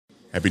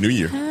Happy New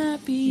Year.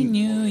 Happy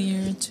New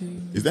Year to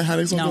you. Is that how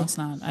they song No, go? it's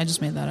not. I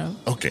just made that up.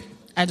 Okay.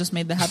 I just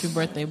made the happy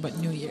birthday, but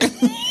New Year.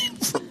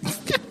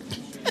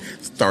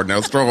 Starting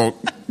out strong.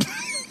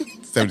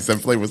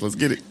 77 flavors. Let's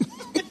get it.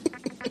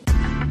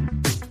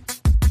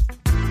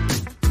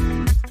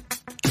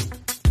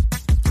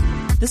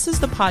 This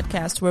is the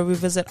podcast where we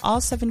visit all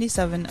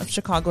 77 of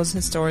Chicago's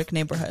historic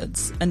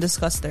neighborhoods and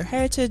discuss their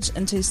heritage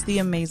and taste the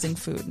amazing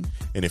food.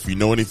 And if you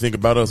know anything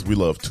about us, we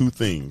love two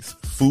things,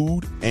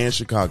 food and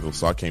Chicago.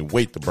 So I can't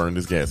wait to burn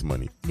this gas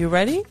money. You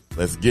ready?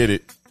 Let's get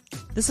it.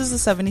 This is the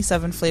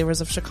 77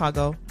 Flavors of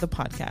Chicago, the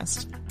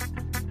podcast.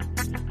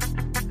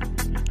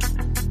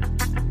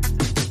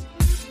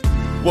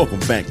 Welcome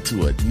back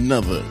to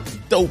another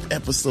dope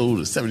episode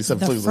of 77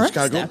 The Flavors of first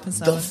Chicago.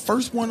 episode. The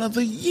first one of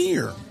the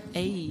year.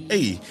 Hey.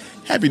 Hey,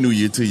 Happy New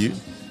Year to you.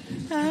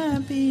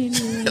 Happy New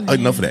Year.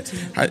 Enough of that. to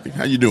you.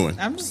 How you doing?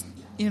 I'm just,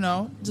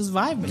 just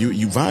vibing.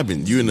 You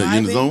vibing? You in the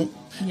Vibing. zone?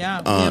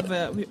 Yeah,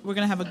 we're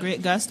gonna have a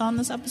great guest on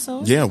this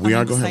episode. Yeah, we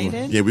I'm are going to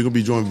excited. have. We're going to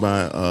be joined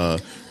by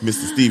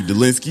Mr. Steve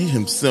Delinsky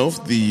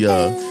himself,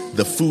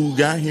 the food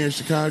guy here in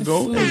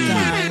Chicago. Food Hey.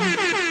 guy.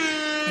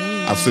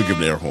 I'll still give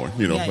him the air horn.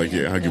 Yeah,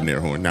 I'll give him the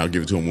air horn. Now I'll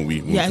give it to him when we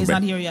Yeah, come he's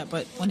back. not here yet,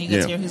 but when he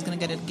gets here, he's gonna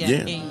get it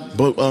again. Yeah. Hey.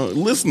 But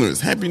listeners,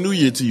 Happy New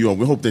Year to you all.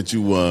 We hope that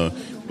you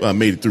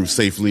made it through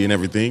safely and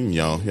everything.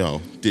 Y'all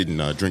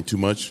didn't drink too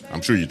much.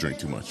 I'm sure you drink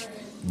too much,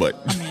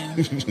 but I mean,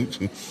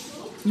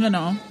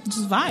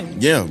 just vibe.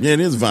 yeah, it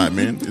is a vibe,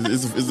 man.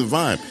 It's a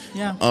vibe.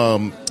 Yeah.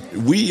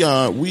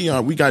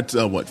 We got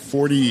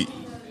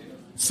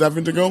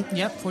 47 to go.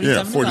 Yep, 47 Yeah,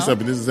 to go.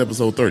 47. This is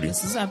episode 30.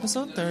 This is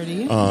episode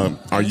 30. Are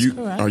That is you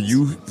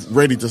correct.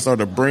 ready to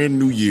start a brand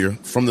new year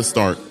from the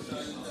start,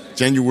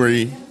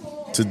 January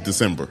to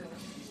December?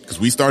 Because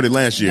we started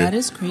last year. That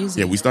is crazy.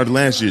 Yeah, we started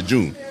last year,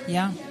 June.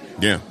 Yeah.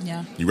 Yeah.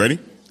 Yeah. You ready?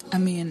 I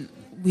mean,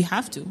 we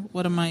have to.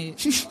 What am I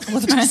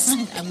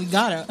saying? And we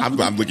gotta. I'm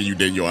looking at you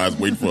dead in your eyes,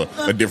 waiting for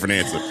a different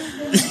answer.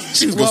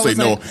 She was What gonna say was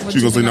no. like- what She was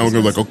do gonna say you no. I'm think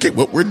I gonna be was like, okay,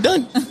 well, we're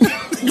done.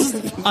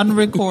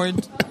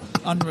 Unrecord.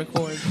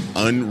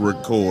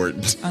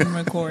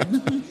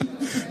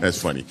 Unrecord.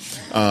 That's funny.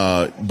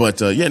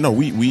 But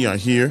we are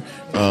here.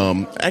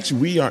 Actually,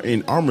 we are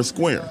in Armour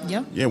Square.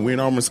 Yep. Yeah, we're in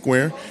Armour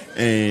Square,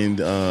 and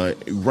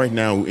right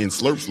now in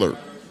Slurp Slurp.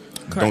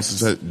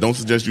 Correct. Don't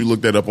suggest you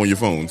look that up on your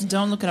phones.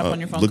 Don't look it up on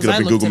your phone. Look it 'cause up I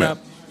in looked Google it Maps.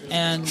 up,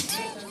 and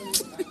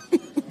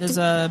there's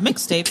a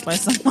mixtape by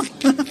someone.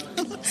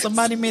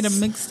 Somebody made a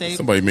mixtape.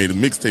 Somebody made a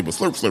mixtape of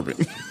Slurp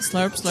Slurping.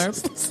 Slurp,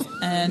 slurp,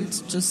 and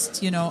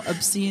just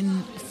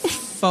obscene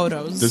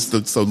photos.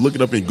 So look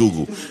it up in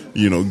Google.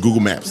 Google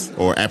Maps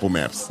or Apple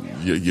Maps.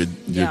 Your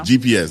Yeah.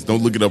 GPS.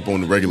 Don't look it up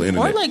on the regular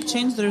internet. Or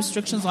change the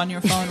restrictions on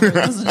your phone where it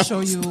doesn't show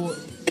you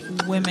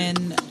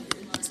women.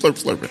 Slurp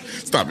Slurping.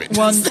 Stop it.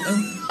 Well,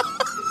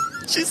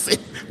 She said,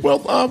 well,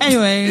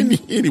 Anyway.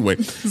 anyway.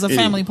 it's a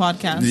family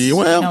podcast. Yeah,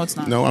 well, No, it's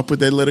not. No, I put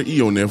that letter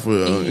E on there for,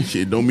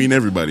 it don't mean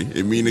everybody.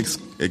 It mean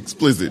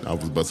explicit. I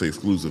was about to say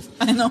exclusive.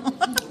 I know.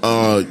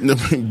 No,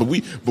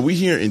 but we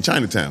here in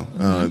Chinatown,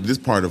 this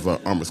part of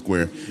Armour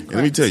Square. And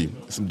let me tell you,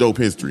 some dope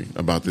history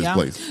about this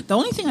place. The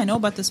only thing I know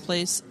about this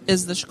place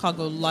is the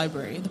Chicago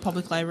Library. The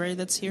public library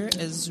that's here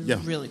is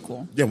really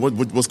cool. Yeah,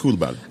 what's cool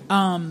about it?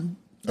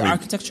 The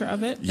architecture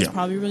of it is Yeah.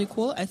 probably really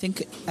cool. I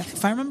think,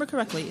 if I remember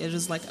correctly, it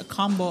is like a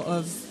combo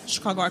of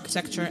Chicago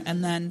architecture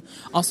and then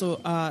also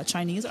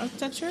Chinese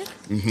architecture.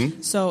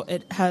 Mm-hmm. So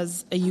it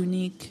has a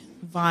unique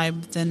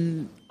vibe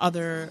than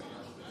other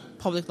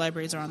public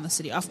libraries around the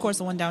city. Of course,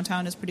 the one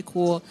downtown is pretty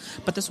cool,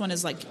 but this one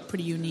is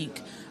pretty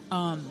unique.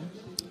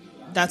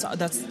 That's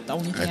the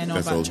only thing I know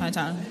about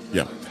Chinatown.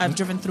 Yeah. I've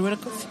driven through it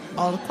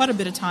quite a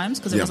bit of times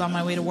because it was on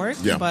my way to work.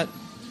 Yeah. But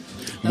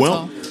that's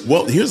all.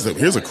 Well, here's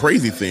a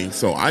crazy thing.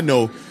 So I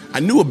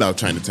knew about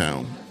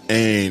Chinatown,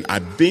 and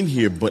I've been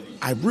here, but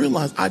I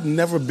realized I'd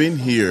never been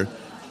here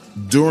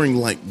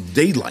during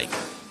daylight.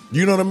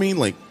 You know what I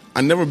mean? I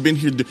never been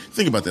here.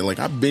 Think about that.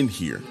 I've been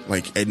here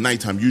at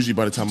nighttime. Usually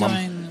by the time I'm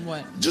Doing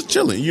what? just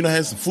chilling.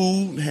 Had some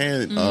food.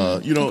 Had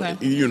okay.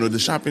 the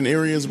shopping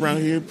areas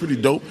around here pretty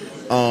dope.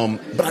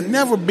 But I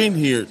never been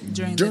here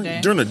During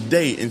the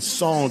day and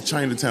saw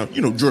Chinatown.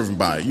 Driven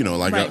by.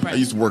 Right. I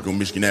used to work on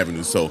Michigan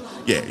Avenue, so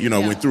I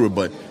went through it.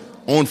 But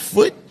on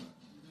foot,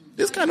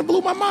 this kind of blew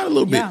my mind a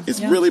little bit. Yeah, It's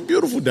yeah. really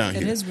beautiful down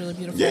here. It is really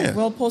beautiful. Yeah.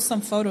 We'll post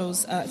some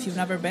photos if you've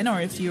never been,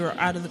 or if you're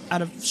out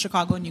of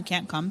Chicago and you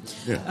can't come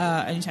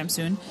anytime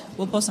soon.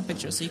 We'll post some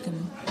pictures so you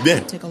can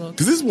take a look.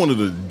 Because this is one of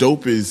the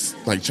dopest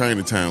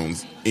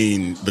Chinatowns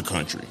in the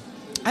country.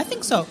 I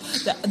think so.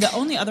 The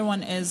only other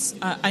one is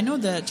I know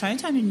the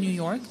Chinatown in New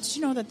York. Did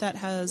you know that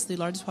has the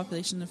largest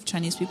population of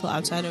Chinese people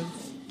outside of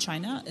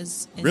China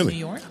is in Really? New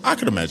York? I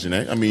could imagine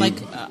that. I mean,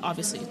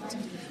 Obviously,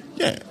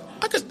 yeah,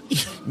 I could.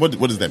 What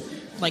does that mean?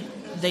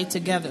 they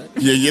together.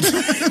 Yeah.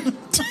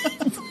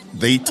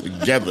 They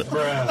together.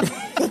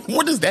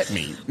 What does that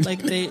mean?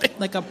 They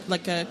like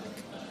a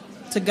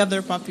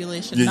together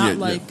population,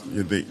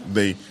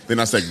 They're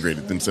not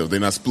segregated themselves. They're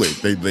not split.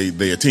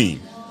 They a team.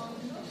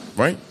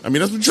 Right? I mean,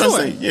 that's what you're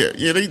trying to say.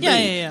 Yeah.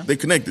 Yeah. They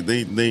connected.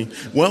 I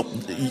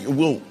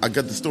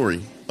got the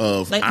story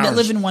of Like, that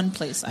live in one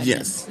place, I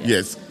Yes, think. Yeah.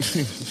 yes.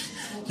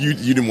 You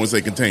didn't want to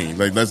say contain.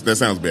 Like that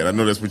sounds bad. I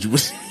know that's what you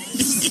was.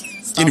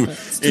 Anyway,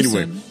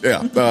 soon.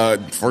 yeah.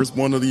 First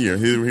one of the year.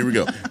 Here we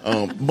go.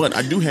 But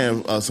I do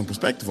have some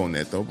perspective on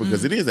that though,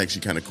 because it is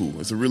actually kind of cool.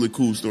 It's a really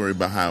cool story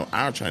about how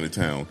our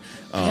Chinatown.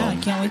 Yeah, I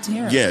can't wait to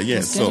hear it. Yeah, yeah.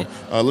 Let's So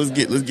let's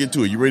get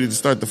to it. You ready to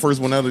start the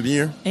first one out of the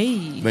year?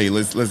 Hey,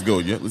 let's go.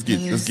 Yeah, let's get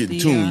in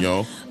tune,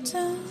 y'all.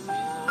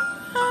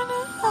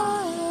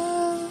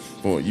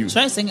 Boy, you.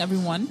 Should I sing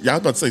everyone? Yeah, I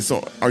was about to say.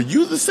 So, are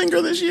you the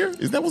singer this year?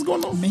 Is that what's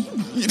going on? Maybe.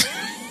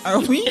 Are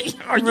we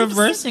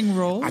reversing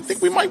roles? I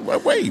think we might.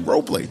 Wait,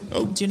 role play.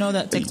 Oh. Do you know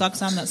that TikTok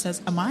sound that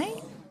says, "Am I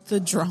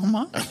the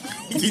drama?" I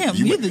can't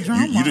be the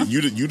drama.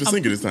 You the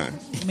singer this time.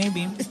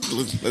 Maybe.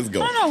 Let's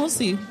go. I don't know. We'll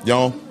see.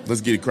 Y'all,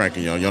 let's get it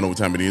cracking, y'all. Y'all know what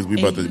time it is. We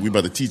about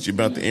to teach you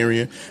about the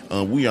area.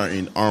 We are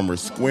in Armour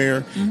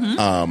Square.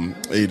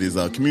 It is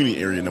community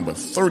area number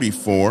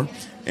 34.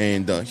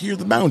 And here are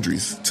the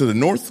boundaries. To the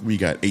north, we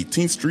got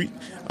 18th Street.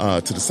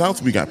 To the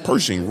south, we got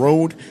Pershing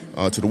Road.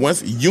 To the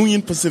west,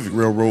 Union Pacific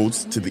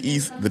Railroads. To the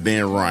east, the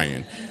Dan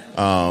Ryan.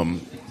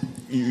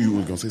 You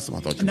were going to say something?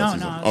 I thought you were going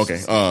to say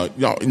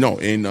something. Okay. No.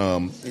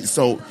 And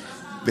so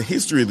the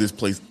history of this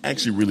place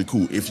actually really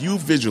cool. If you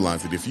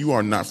visualize it, if you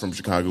are not from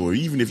Chicago, or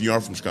even if you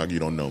are from Chicago, you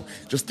don't know,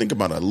 just think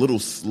about a little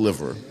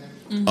sliver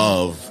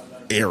of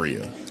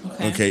area.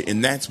 Okay.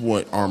 And that's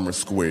what Armour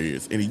Square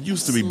is. And it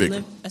used to be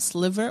bigger. A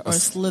sliver or a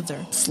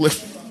slither?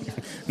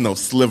 No,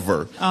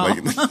 sliver. Oh.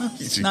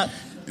 Not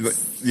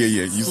yeah.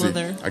 You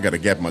slither. see, I got a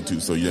gap in my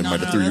tooth, so you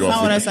might have threw you that's off.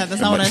 Not what I said.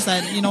 That's not what I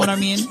said. You know what I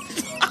mean?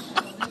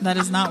 That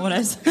is not what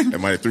I said. That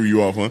might have threw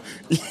you off, huh?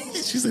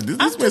 She said, "Did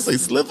this man say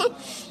slither?"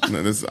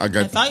 No, I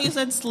thought you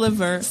said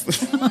sliver.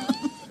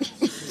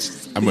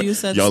 You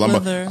said y'all,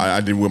 slither. I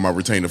didn't wear my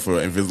retainer for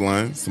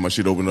Invisalign, so my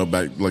shit opened up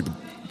back like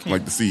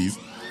the C's.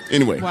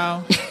 Anyway,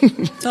 wow.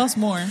 Tell us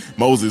more.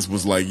 Moses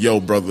was like, "Yo,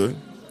 brother,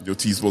 your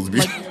teeth supposed to be."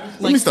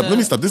 Let me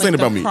stop. This ain't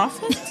about me.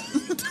 Prophet?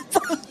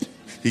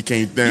 He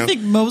came down. You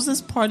think Moses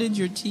parted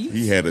your teeth?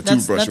 He had a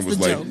toothbrush and was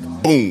like, joke.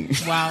 boom.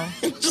 Wow.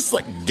 Just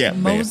like gap.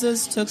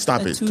 Moses took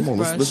Stop a it. toothbrush, Come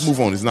on, let's move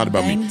on. It's not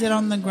about me. Banged it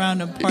on the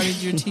ground and parted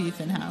your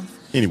teeth in half.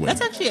 Anyway. That's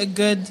actually a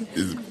good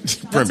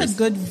premise. That's a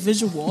good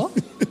visual.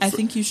 I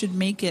think you should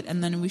make it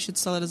and then we should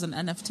sell it as an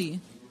NFT.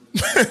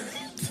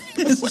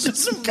 It's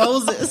just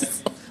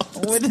Moses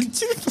with a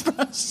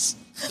toothbrush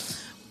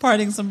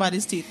parting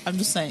somebody's teeth. I'm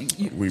just saying.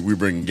 We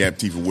bring gap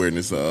teeth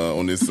awareness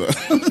on this.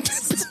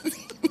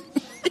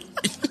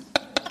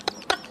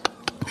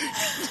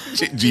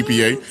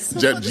 GTA.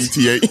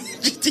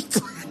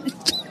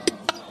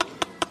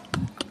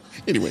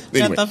 Anyway.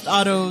 Grand Theft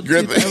Auto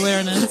tooth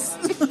awareness.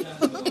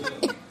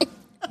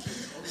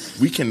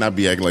 We cannot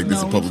be acting like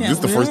this in public. This is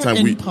the first time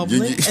in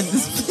public, and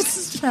this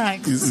is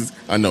tracks.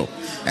 I know.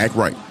 Act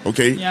right,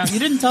 okay? Yeah, you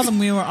didn't tell them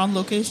we were on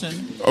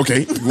location.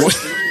 Okay.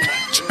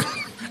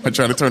 I'm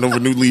trying to turn over a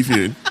new leaf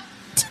here in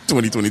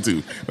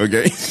 2022,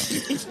 okay?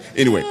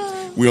 Anyway,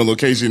 we on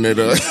location at...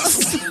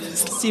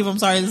 Steve, I'm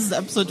sorry, this is the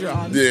episode you're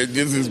on. Yeah,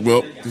 it's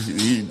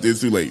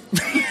too late.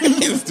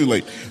 It's too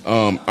late.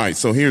 All right,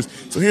 so here's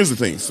the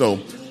thing. So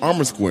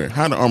Armour Square,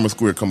 how did Armour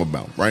Square come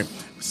about, right?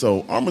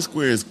 So Armour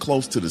Square is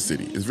close to the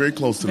city. It's very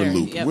close to the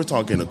Loop. Yep. We're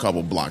talking a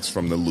couple blocks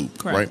from the Loop,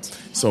 correct, right?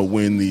 So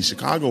when the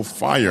Chicago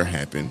fire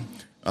happened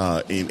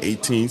in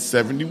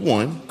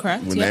 1871,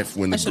 correct. You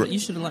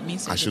should have let me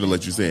say it. I should have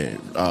let you say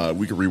it.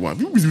 We can rewind.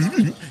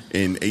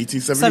 In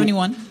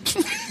 1871.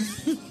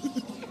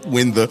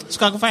 When the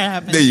Chicago fire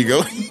happened. There you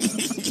go.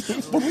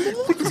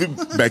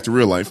 Back to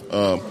real life.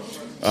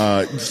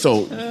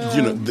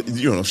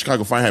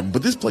 Chicago fire happened,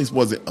 but this place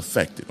wasn't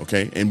affected,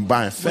 okay? And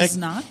by effect,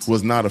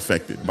 was not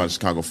affected by the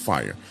Chicago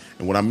fire.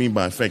 And what I mean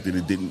by affected,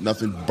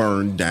 nothing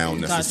burned down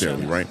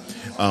necessarily, right?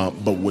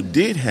 But what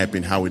did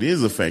happen, how it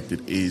is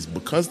affected, is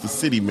because the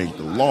city made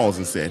the laws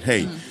and said,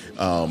 hey,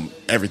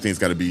 everything's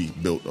got to be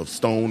built of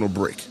stone or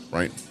brick,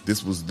 right?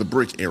 This was the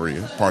brick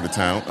area, part of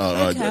town.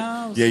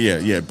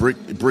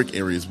 Brick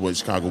area is what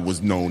Chicago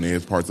was known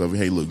as, parts of it.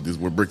 Hey, look, this is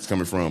where brick's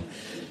coming from.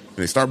 And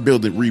they start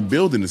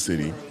rebuilding the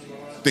city,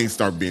 things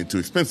start being too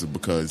expensive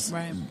because,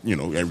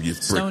 every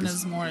stone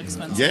is more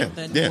expensive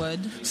than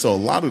wood. So a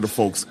lot of the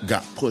folks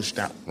got pushed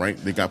out, right?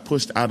 They got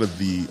pushed out of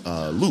the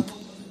Loop.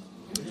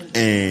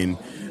 And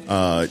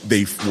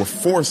they were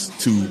forced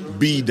to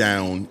be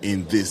down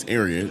in this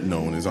area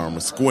known as Armour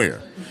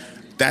Square.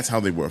 That's how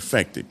they were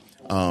affected.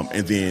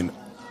 And then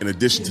in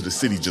addition to the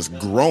city just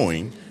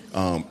growing,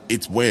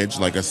 it's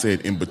wedged, like I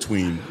said, in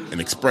between an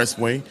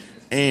expressway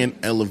and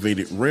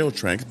elevated rail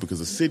tracks because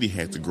the city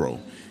had to grow.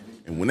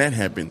 And when that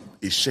happened,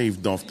 it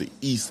shaved off the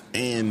east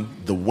and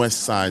the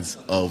west sides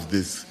of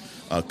this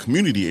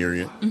community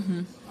area.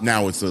 Mm-hmm.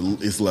 Now it's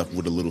left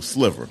with a little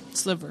sliver.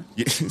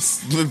 Yeah,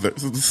 slither.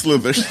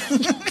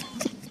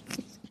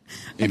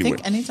 Anyway. I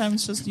think anytime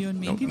it's just you and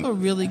me, people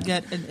really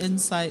get an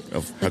insight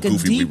of how like goofy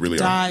a deep we really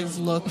dive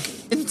look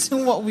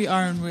into what we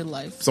are in real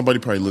life. Somebody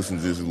probably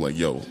listens to this and is like,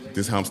 yo,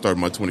 this is how I'm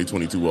starting my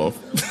 2022 off.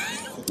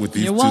 With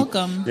these You're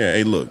welcome. Yeah,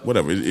 hey, look,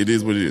 whatever. It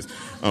is what it is.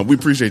 We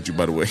appreciate you,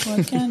 by the way.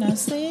 What can I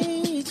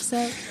say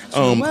except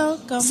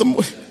Welcome.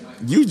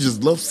 You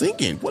just love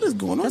singing. What is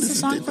going on? That's a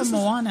song from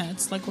Moana.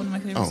 It's like one of my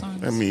favorite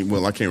songs. I mean,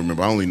 well, I can't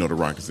remember. I only know the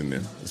Rockets in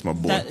there. It's my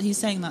boy. He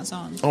sang that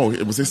song. Oh,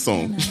 it was his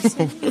song.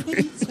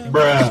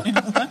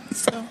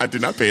 Bruh. I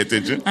did not pay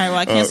attention. All right, well,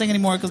 I can't sing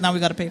anymore because now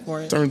we got to pay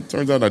for it.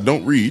 Turns out I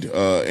don't read,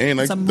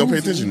 and I don't pay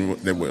attention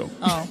that well.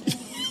 Oh.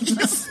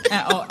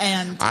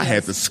 And I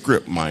had the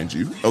script, mind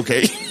you.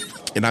 Okay,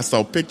 and I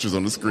saw pictures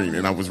on the screen,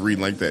 and I was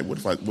reading like that. What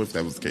if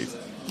that was the case?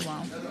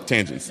 Wow.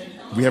 Tangents.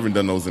 We haven't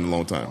done those in a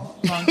long time.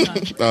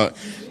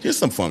 Here's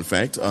some fun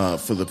fact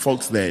for the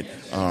folks that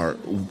are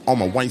all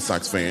my White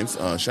Sox fans.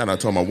 Shout out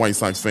to all my White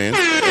Sox fans.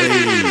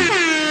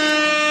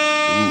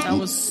 That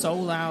was so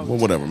loud. Well,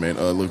 whatever, man.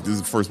 Look, this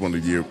is the first one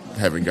of the year.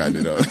 Haven't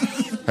gotten it.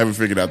 Haven't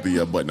figured out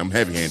the button. I'm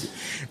heavy-handed.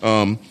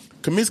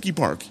 Comiskey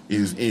Park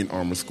is in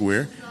Armour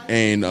Square,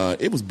 and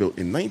it was built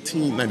in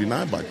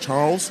 1999 by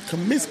Charles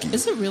Comiskey.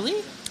 Is it really?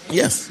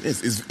 Yes,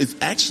 it's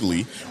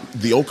actually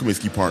the old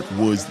Comiskey Park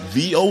was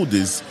the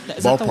oldest ballpark.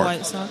 Is that the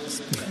White Sox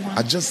one?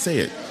 I just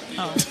said.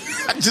 Oh.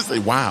 I just say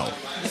wow.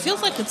 It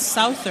feels like it's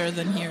souther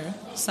than here.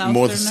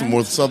 More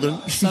southern.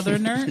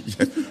 Southerner.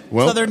 Yeah.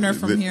 Well, Southerner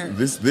from here.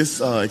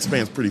 This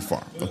expands pretty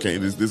far. Okay,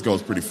 this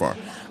goes pretty far.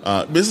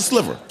 But it's a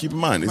sliver. Keep in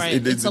mind,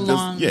 it's a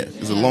long.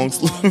 It's a long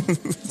sliver.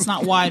 It's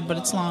not wide, but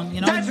it's long.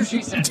 You know. That's what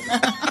she said.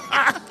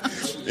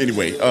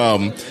 Anyway,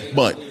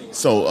 but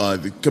so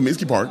the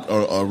Comiskey Park,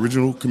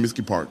 original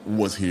Comiskey Park,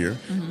 was here,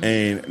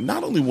 and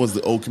not only was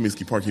the old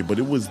Comiskey Park here, but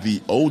it was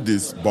the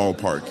oldest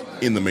ballpark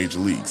in the major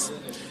leagues.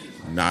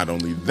 Not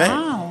only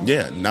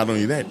that, not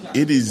only that,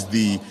 it is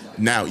the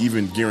now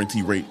even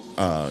guarantee rate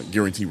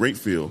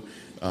field.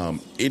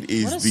 It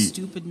is what a the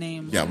stupid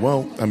name. Yeah,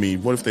 well, I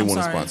mean, what if they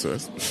want to sponsor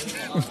us?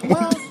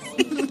 Well,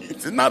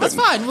 that's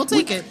fine. We'll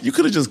take it. You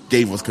could have just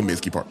gave us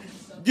Comiskey Park.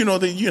 You know, you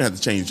didn't have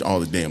to change all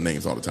the damn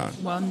names all the time.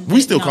 Well,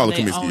 we still call it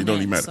Comiskey. It don't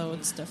even matter. So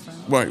it's different.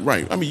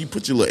 Right. I mean, you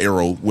put your little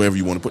arrow wherever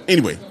you want to put.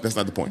 Anyway, that's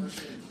not the point.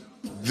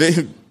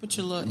 Put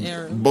your little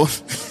arrow.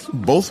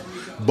 Both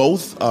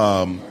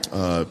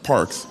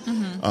parks.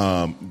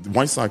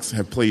 White Sox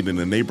have played in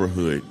the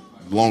neighborhood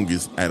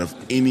longest out of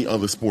any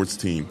other sports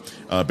team,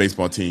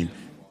 baseball team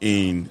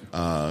in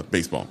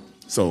baseball.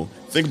 So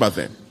think about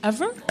that.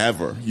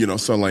 Ever. You know,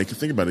 so like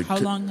think about it. How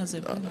long has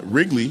it been?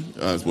 Wrigley,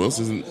 as well,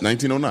 since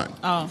 1909.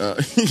 Oh.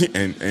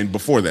 And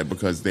before that,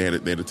 because they had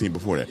a team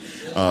before that,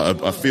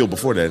 a field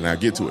before that, and I'll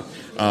get to it.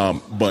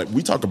 But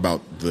we talk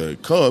about the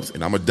Cubs,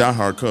 and I'm a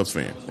diehard Cubs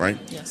fan, right?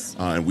 Yes.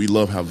 And we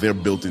love how they're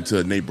built into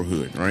a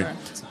neighborhood, right?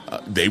 Correct.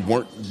 They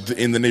weren't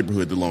in the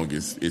neighborhood the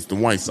longest. It's the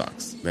White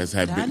Sox. That's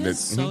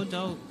so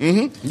dope.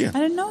 Yeah. I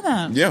didn't know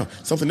that. Yeah.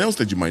 Something else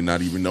that you might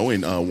not even know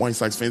in White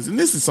Sox fans, and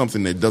this is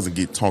something that doesn't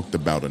get talked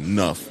about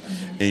enough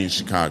in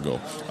Chicago,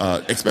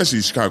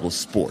 especially Chicago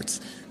sports.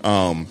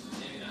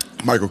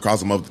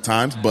 Microcosm of the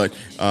times, but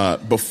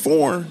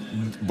before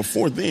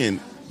then,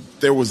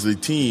 there was a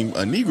team,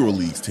 a Negro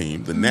Leagues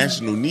team. The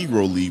National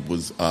Negro League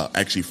was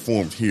actually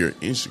formed here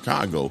in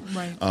Chicago.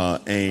 Right.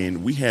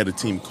 And we had a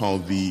team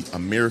called the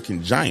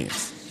American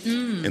Giants.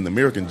 And the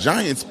American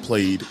Giants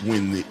played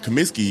when the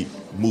Comiskey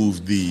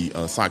moved the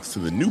Sox to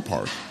the new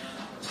park.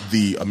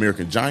 The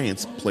American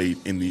Giants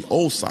played in the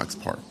old Sox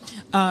park.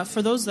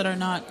 For those that are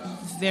not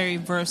very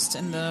versed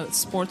in the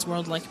sports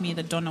world like me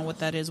that don't know what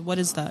that is, what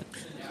is that?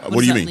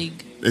 What do you mean?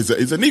 League? It's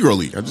a Negro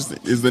League. It's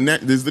the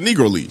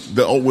Negro League.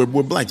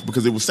 We're blacks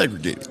because it was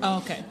segregated. Oh,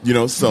 okay. You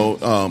know, so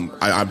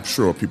I'm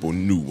sure people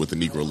knew what the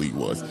Negro League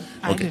was. Okay.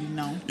 I didn't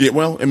know. Yeah,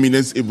 well, I mean,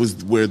 it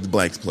was where the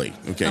blacks played.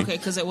 Okay. Okay,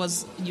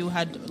 because you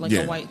had like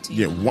a white team.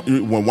 Yeah,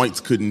 when whites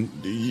couldn't,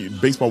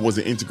 baseball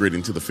wasn't integrated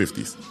into the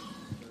 50s.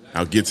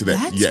 I'll get to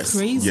that. That's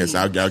crazy. Yes,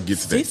 I'll get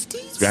to that.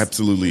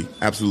 50s?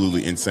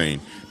 Absolutely insane.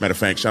 Matter of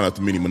fact, shout out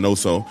to Minnie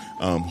Minoso,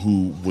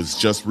 who was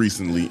just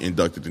recently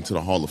inducted into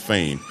the Hall of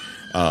Fame.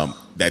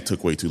 That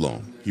took way too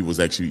long. He was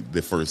actually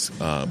the first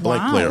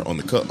black player on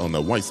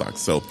the White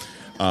Sox. So,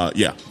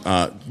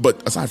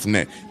 but aside from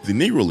that, the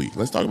Negro League.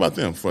 Let's talk about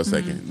them for a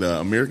second. The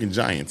American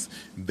Giants.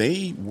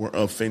 They were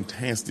a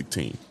fantastic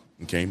team.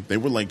 Okay, they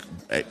were like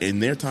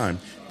in their time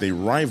they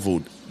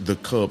rivaled the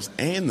Cubs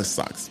and the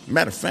Sox.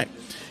 Matter of fact,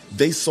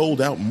 they sold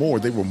out more.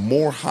 They were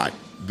more hot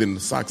than the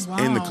Sox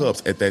and the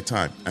Cubs at that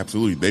time.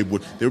 Absolutely, there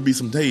would be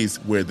some days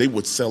where they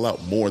would sell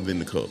out more than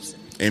the Cubs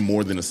and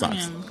more than the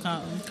Sox.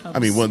 I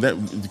mean, well,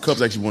 the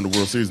Cubs actually won the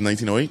World Series in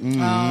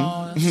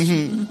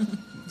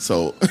 1908.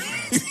 So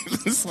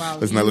let's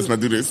not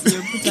do this.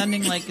 You're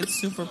pretending like it's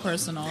super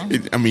personal.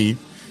 I mean,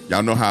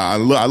 y'all know how I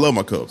love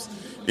my Cubs.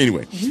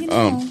 Anyway,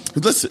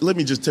 let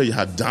me just tell you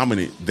how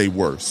dominant they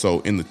were.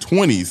 So in the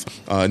 20s,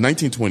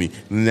 1920,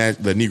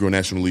 the Negro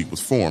National League was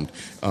formed.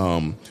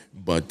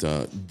 But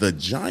the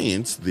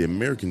Giants, the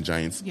American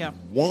Giants,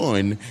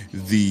 won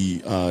the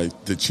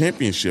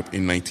championship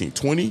in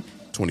 1920,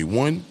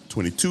 21,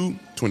 22,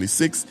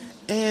 26,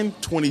 and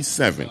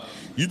 27.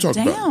 You talk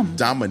about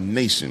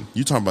domination.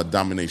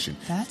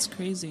 That's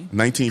crazy.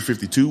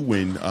 1952,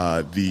 when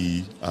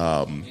the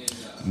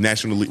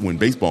National League, when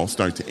baseball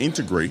started to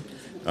integrate,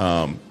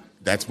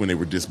 that's when they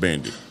were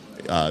disbanded.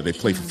 They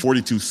played for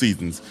 42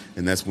 seasons,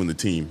 and that's when the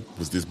team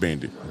was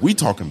disbanded. We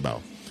talking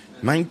about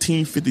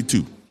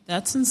 1952.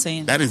 That's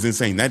insane. That is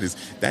insane. That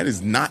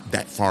is not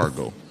that far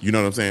ago. You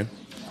know what I'm saying?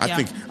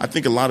 Yeah. I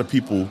think a lot of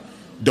people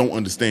don't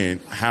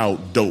understand how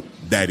dope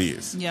that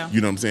is. Yeah.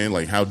 You know what I'm saying?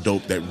 Like how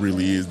dope that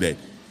really is. That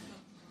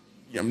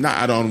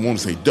I don't want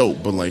to say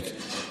dope, but like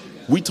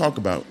we talk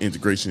about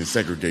integration and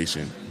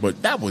segregation,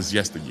 but that was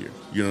yesteryear.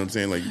 You know what I'm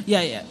saying? Like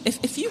yeah.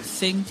 If you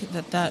think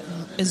that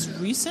is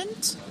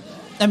recent,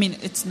 I mean,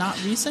 it's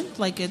not recent.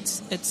 Like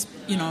it's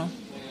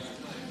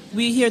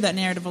we hear that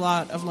narrative a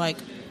lot of like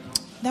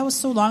that was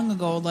so long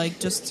ago. Like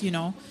just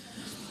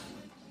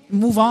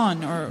move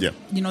on, or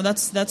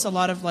that's a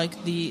lot of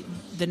like the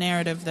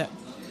narrative that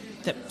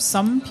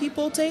some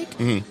people take.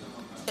 Mm-hmm.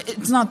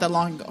 It's not that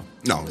long ago.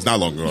 No, it's not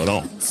long ago at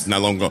all. It's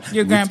not long ago.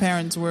 Your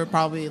grandparents were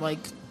probably like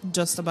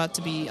just about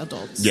to be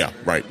adults. Yeah,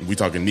 right. We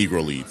talking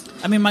Negro League.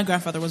 I mean, my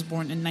grandfather was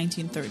born in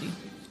 1930.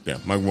 Yeah,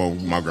 my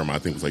grandma I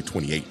think was like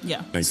 28.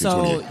 Yeah,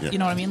 1928. so you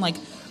know what I mean. Like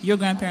your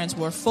grandparents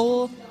were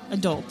full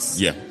adults.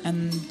 Yeah,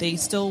 and they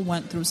still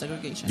went through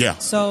segregation. Yeah,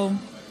 so.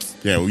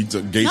 Yeah, we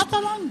took Gage. Not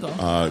that long ago.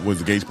 Was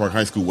the Gage Park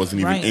High School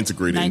wasn't even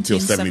integrated until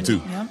 72.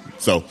 Yeah.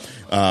 So,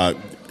 but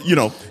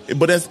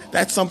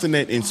that's something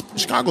that in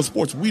Chicago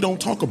sports we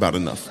don't talk about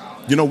enough.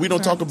 We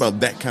don't talk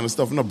about that kind of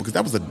stuff enough because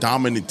that was a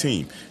dominant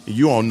team. And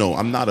you all know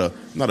I'm not a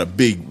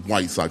big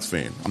White Sox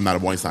fan. I'm not a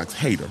White Sox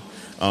hater,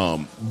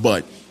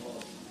 but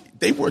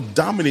they were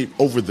dominant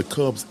over the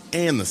Cubs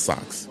and the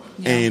Sox.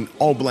 Yeah. And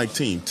all-black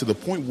team to the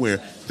point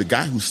where the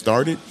guy who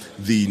started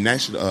the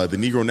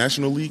Negro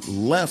National League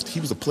left. He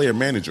was a player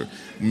manager.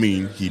 I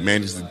mean, he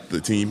managed the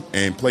team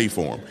and played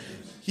for him.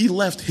 He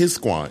left his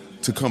squad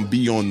to come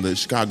be on the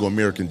Chicago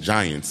American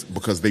Giants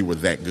because they were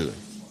that good.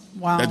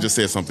 Wow. That just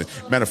says something.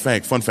 Matter of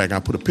fact, fun fact,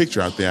 I put a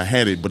picture out there. I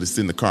had it, but it's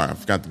in the car. I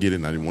forgot to get it,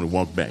 and I didn't want to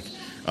walk back.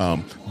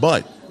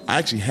 But I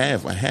actually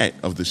have a hat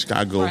of the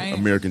Chicago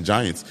American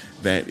Giants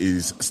that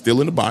is still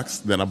in the box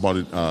that I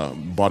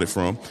bought it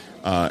from.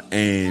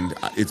 And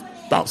it's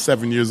about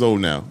 7 years old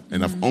now,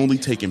 and I've only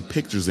taken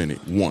pictures in it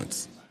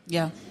once.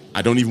 Yeah.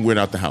 I don't even wear it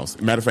out the house.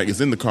 Matter of fact,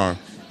 it's in the car.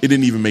 It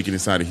didn't even make it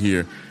inside of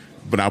here,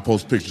 but I'll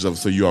post pictures of it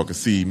so you all can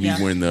see me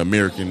wearing the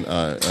American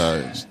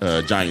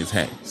Giants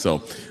hat.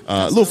 So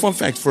a little fun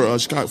fact for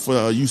Chicago,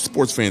 for you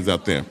sports fans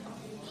out there.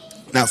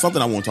 Now,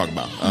 something I want to talk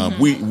about.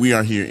 We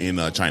are here in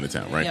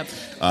Chinatown, right? Yep.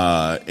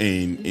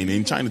 And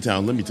in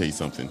Chinatown, let me tell you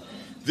something.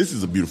 This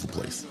is a beautiful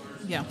place.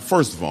 Yeah.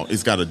 First of all,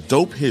 it's got a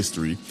dope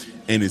history,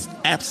 and it's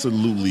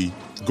absolutely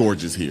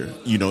gorgeous here.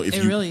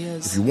 It really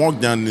is. If you walk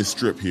down this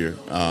strip here,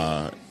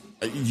 the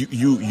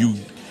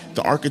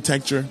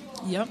architecture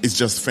is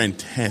just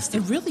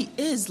fantastic. It really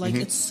is. Like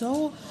it's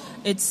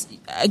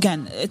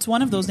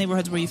one of those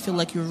neighborhoods where you feel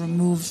like you're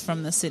removed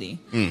from the city,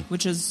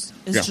 which is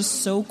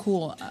just so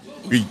cool.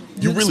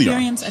 You really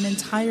experience an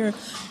entire.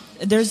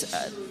 There's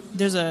a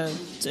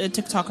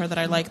TikToker that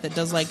I like that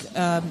does like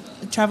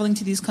traveling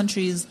to these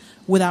countries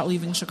without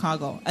leaving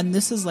Chicago, and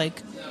this is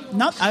like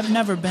I've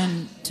never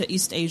been to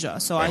East Asia,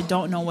 so I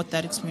don't know what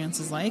that experience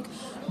is like,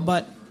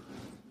 but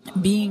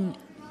being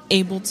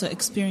able to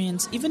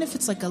experience, even if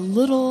it's like a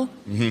little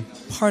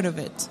part of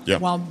it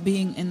while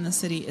being in the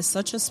city, is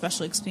such a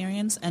special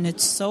experience. And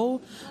it's so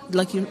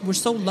like we're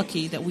so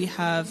lucky that we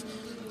have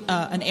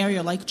an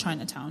area like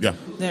Chinatown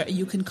there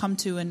you can come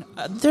to, and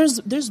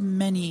there's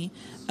many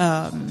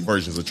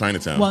versions of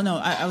Chinatown. Well, no,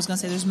 I was gonna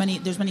say there's many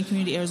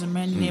community areas and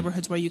many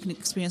neighborhoods where you can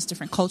experience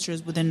different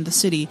cultures within the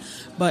city,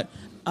 but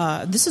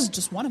this is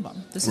just one of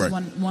them. This is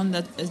one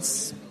that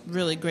is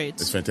really great.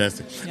 It's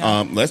fantastic.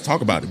 Yeah. Let's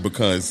talk about it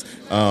because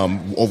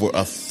over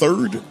a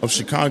third of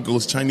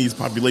Chicago's Chinese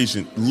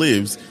population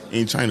lives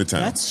in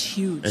Chinatown. That's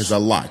huge. It's a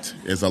lot.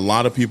 There's a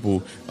lot of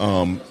people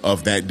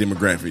of that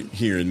demographic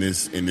here in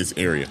this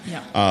area.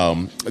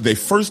 Yeah. They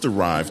first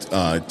arrived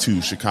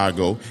to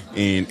Chicago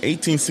in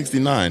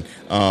 1869,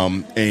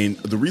 and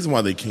the reason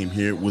why they came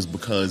here was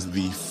because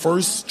the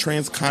first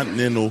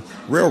transcontinental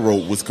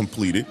railroad was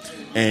completed,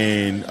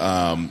 and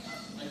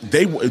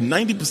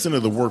 90%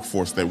 of the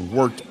workforce that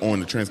worked on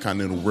the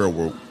Transcontinental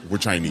Railroad were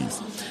Chinese.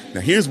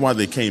 Now, here's why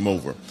they came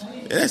over.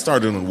 That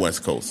started on the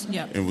West Coast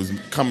and was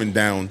coming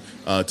down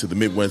to the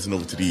Midwest and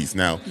over to the East.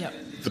 Now,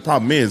 the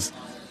problem is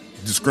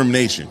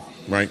discrimination,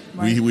 right?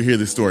 We hear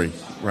this story,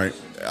 right?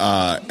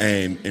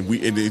 And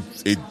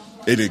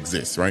it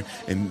exists, right?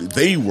 And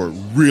they were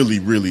really,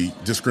 really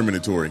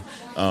discriminatory.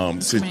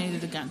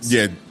 Discriminated against.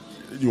 Yeah.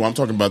 I'm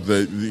talking about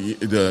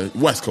the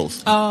West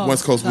Coast.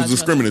 West Coast was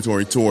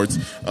discriminatory towards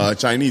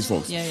Chinese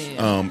folks.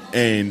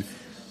 And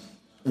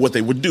what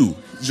they would do,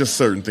 just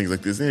certain things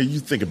like this. You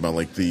think about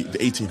like the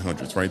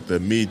 1800s, right?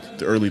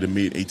 The early to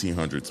mid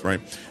 1800s,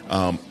 right?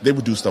 They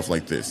would do stuff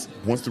like this.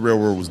 Once the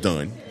railroad was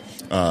done,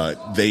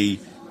 they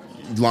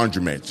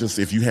laundromat, just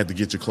if you had to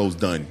get your clothes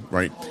done,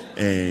 right?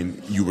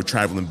 And you were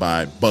traveling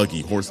by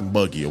horse and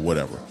buggy or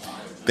whatever.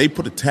 They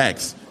put a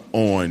tax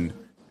on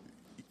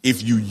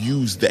if you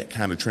use that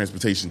kind of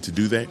transportation to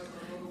do that,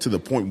 to the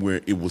point where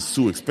it was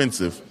so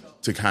expensive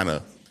to kind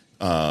of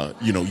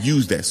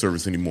use that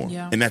service anymore.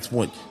 Yeah. And that's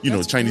what, the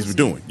That's Chinese were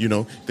crazy.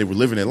 doing. They were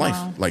living their life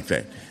Wow. like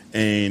that.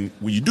 And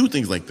when you do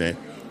things like that,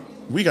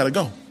 we got to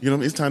go.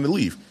 It's time to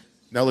leave.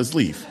 Now let's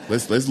leave.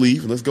 Let's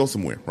leave and let's go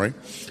somewhere, right?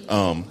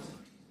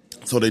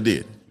 So they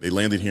did. They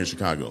landed here in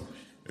Chicago.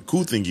 The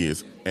cool thing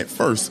is, at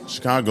first,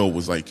 Chicago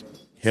was like,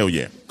 hell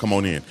yeah, come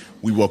on in.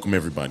 We welcome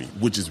everybody,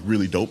 which is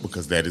really dope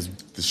because that is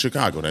the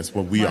Chicago. That's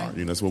what we are.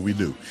 That's what we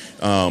do.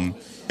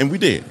 And we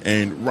did.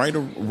 And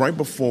right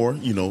before,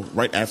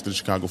 right after the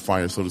Chicago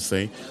fire, so to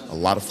say, a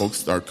lot of folks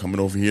start coming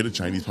over here, the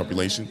Chinese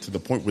population, to the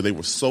point where they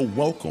were so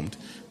welcomed.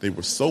 They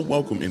were so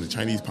welcomed in the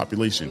Chinese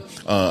population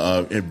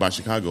by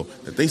Chicago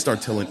that they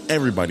start telling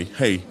everybody,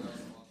 hey,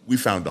 we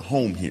found a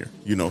home here,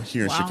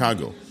 here in Wow.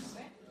 Chicago.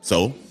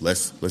 So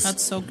let's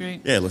That's so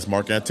great. Yeah, let's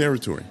mark our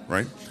territory,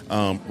 right?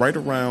 Right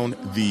around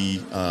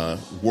the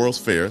World's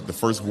Fair, the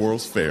first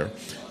World's Fair,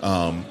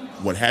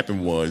 what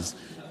happened was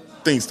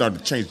things started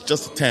to change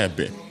just a tad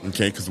bit,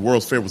 okay? Because the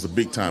World's Fair was a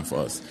big time for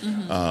us.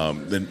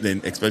 Mm-hmm.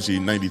 Then especially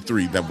in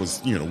 93, that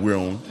was, we're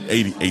on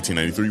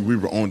 1893, we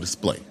were on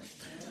display.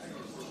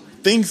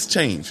 Things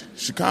changed.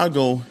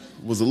 Chicago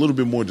was a little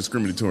bit more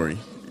discriminatory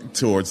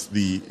towards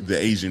the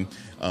Asian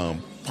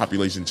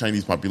population,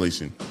 Chinese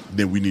population,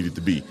 than we needed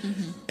to be.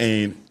 Mm-hmm.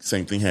 And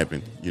same thing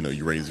happened.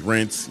 You raise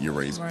rents, you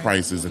raise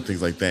prices and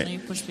things like that. And you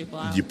push people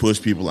out. You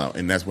push people out.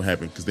 And that's what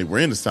happened because they were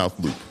in the South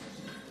Loop.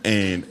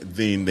 And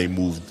then they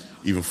moved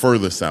even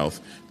further south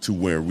to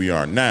where we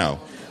are now.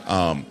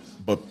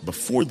 But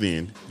before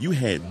then, you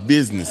had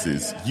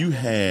businesses. You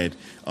had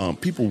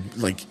people,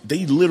 like,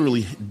 they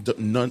literally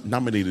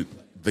nominated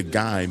the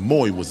guy,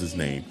 Moy was his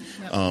name,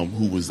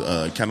 who was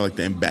kind of like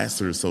the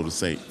ambassador, so to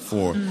say,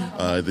 for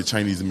the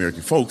Chinese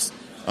American folks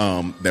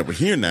that were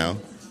here now,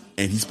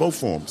 and he spoke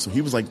for them. So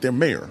he was like their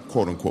mayor,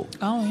 quote unquote.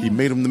 Oh, yeah. He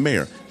made him the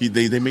mayor.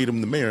 They made him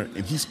the mayor,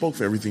 and he spoke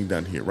for everything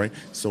down here, right?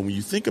 So when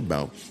you think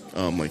about,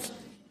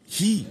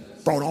 he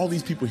brought all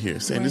these people here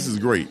saying this is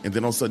great, and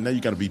then all of a sudden now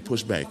you got to be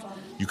pushed back.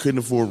 You couldn't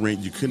afford rent.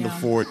 You couldn't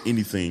afford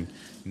anything.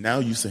 Now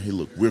you say, hey,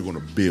 look, we're going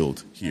to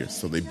build here.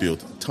 So they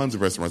built tons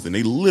of restaurants, and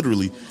they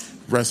literally,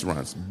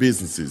 restaurants,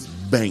 businesses,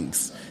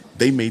 banks,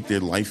 they made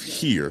their life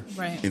here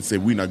and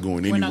said, we're not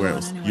going anywhere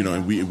else.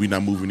 And we're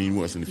not moving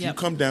anywhere else. And if you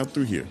come down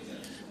through here,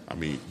 I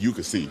mean, you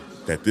can see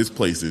that this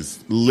place is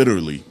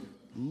literally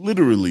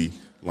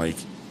like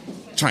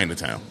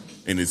Chinatown.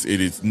 And it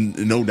is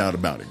no doubt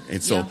about it.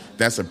 And so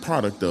that's a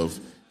product of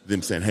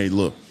them saying, hey,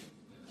 look,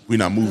 we're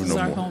not moving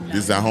no more.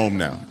 This is our home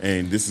now.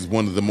 And this is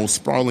one of the most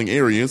sprawling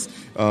areas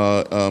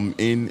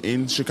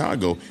in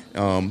Chicago.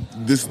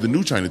 This is the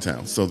new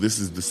Chinatown. So this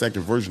is the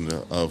second version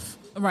of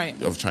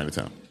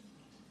Chinatown.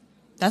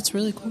 That's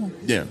really cool.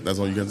 Yeah, that's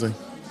all you got to say?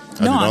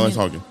 I that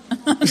talking.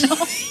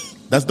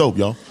 That's dope,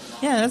 y'all.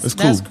 Yeah, that's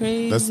cool. That's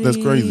crazy. That's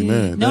crazy,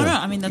 man. No,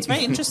 I mean, that's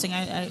very interesting.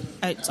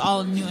 It's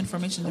all new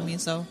information to me,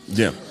 so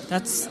yeah,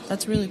 that's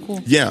really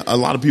cool. Yeah, a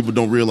lot of people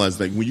don't realize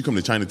that when you come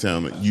to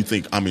Chinatown, you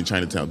think I'm in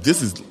Chinatown.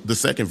 This is the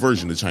second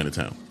version of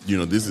Chinatown.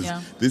 This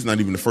is not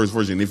even the first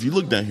version. If you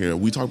look down here,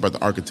 we talk about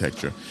the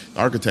architecture. The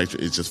architecture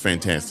is just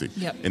fantastic,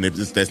 and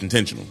that's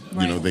intentional.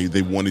 Right.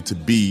 They wanted to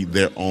be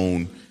their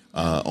own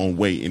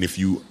way. And if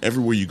you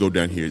everywhere you go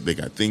down here, they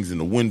got things in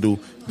the window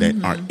that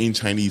are in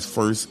Chinese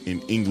first, in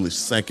English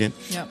second,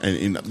 and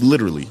in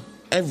literally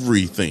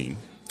everything.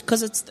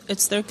 Because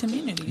it's their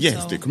community. Yeah,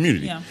 it's their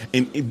community. Yeah.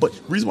 But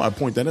the reason why I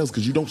point that out is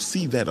because you don't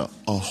see that a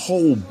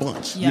whole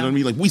bunch. You know what I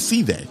mean? Like, we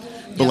see that.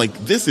 But like,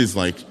 this is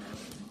like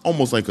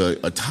almost like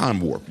a time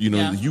warp.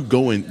 You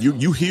go and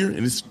you hear,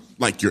 and it's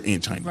like you're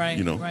in China. Right,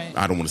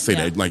 I don't want to say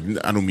that. Like,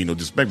 I don't mean no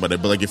disrespect by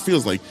that, but like, it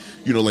feels like,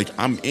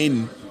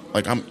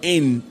 like I'm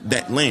in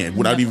that land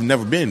without even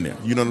never been there.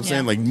 You know what I'm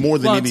saying? Like, more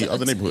than any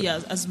other neighborhood. Yeah,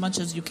 as much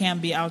as you can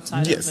be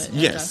outside of it.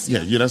 Yes.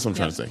 That's what I'm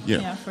trying to say.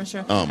 Yeah, for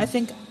sure. I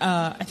think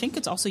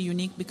it's also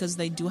unique because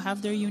they do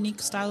have their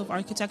unique style of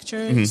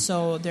architecture,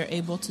 so they're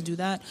able to do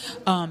that.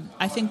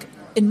 I think,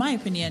 in my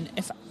opinion,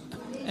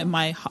 in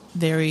my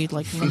very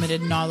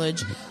limited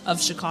knowledge of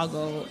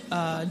Chicago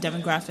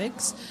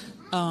demographics,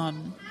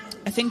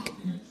 I think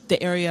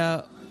the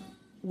area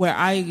where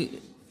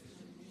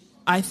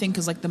I think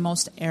is the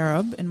most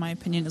Arab, in my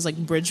opinion, is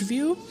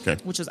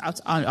Bridgeview, which is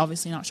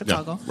obviously not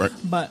Chicago,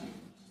 but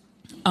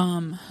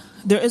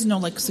there is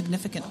no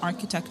significant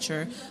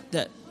architecture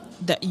that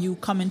you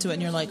come into it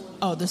and you're like,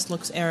 oh, this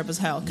looks Arab as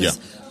hell,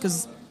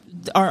 because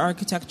our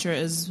architecture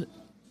is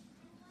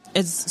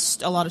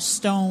a lot of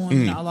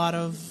stone, a lot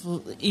of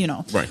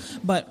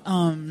but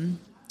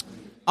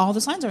all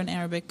the signs are in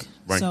Arabic,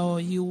 so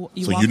you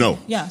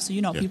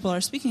people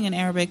are speaking in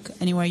Arabic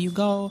anywhere you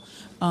go,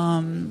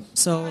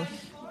 so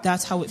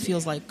that's how it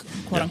feels like,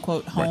 quote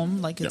unquote,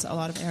 home. It's a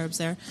lot of Arabs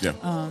there.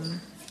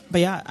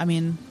 But yeah, I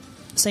mean,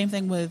 same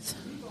thing with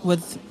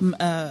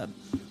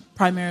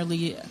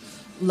primarily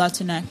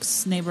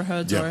Latinx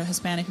neighborhoods Yeah. or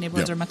Hispanic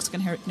neighborhoods Yeah. or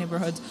Mexican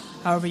neighborhoods,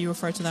 however you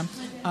refer to them.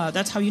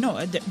 That's how you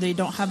know. They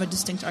don't have a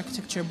distinct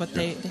architecture, but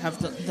they have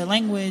the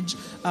language,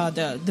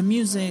 the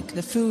music,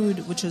 the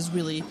food, which is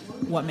really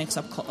what makes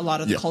up a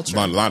lot of the culture.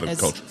 A lot of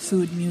It's culture.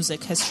 Food,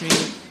 music, history,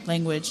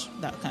 language,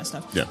 that kind of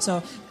stuff. Yeah.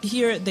 So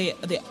here they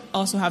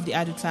also have the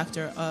added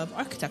factor of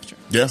architecture.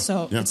 Yeah,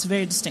 So yeah. it's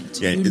very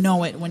distinct. Yeah, You it-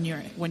 know it when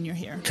you're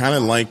here. Kind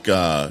of like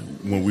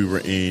when we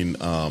were in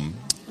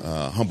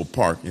Humboldt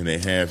Park, and they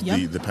have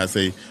Yep. the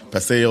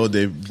Paseo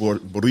de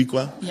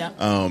Boricua.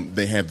 Yeah.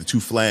 They have the two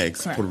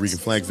flags, Correct. Puerto Rican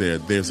flags there.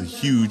 There's a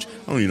huge,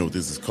 I don't even know what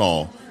this is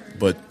called,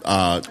 but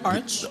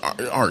Arch?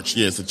 Arch,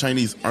 yeah, it's a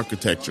Chinese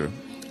architecture.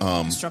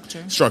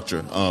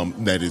 Structure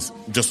that is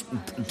just,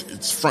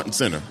 it's front and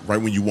center right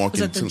when you walk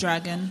Is into it the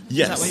dragon?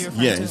 Yes, Is that what you're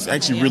referring to? it's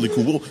actually Okay, really yeah.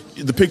 cool. Well,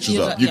 the pictures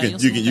You'll- up. You yeah, can you'll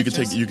see the you can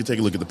pictures. take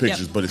a look at the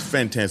pictures, Yep. but it's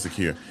fantastic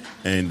here.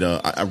 And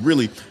I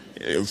really,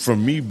 for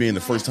me being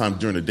the first time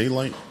during the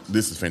daylight,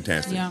 this is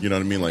fantastic. Yeah, You know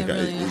what I mean? Like it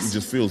really it is.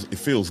 just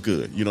feels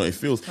good. You know, it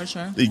feels For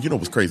sure. You know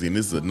what's crazy? And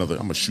this is another.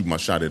 I'm gonna shoot my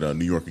shot at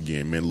New York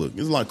again, man. Look,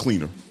 it's a lot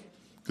cleaner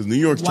because New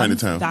York's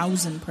Chinatown.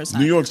 1,000%.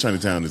 New York's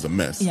Chinatown is a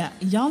mess. Yeah,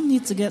 y'all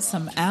need to get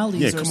some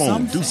alleys Yeah, or come on,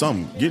 something. do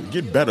something.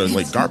 Get better,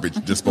 like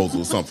garbage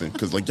disposal or something.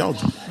 Because like y'all,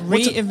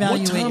 Reevaluate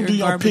what time your do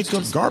y'all garbage pick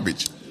up dis-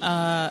 garbage?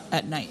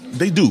 At night,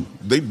 They do.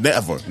 They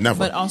never.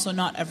 but also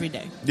not every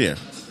day. Yeah.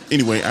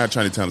 Anyway, our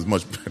Chinatown is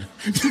much better.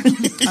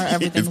 Our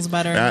everything's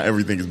better. Our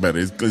everything is better.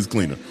 It's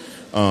cleaner.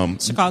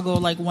 Chicago,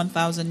 like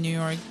 1,000. New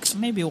York,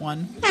 maybe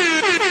one. There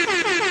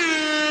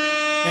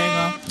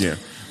you go.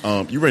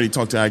 Yeah. You ready to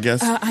talk to our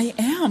guest? I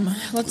am.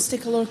 Let's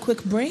take a little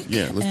quick break.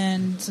 Yeah,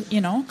 let's-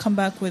 and come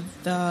back with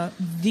the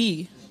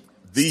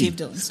Steve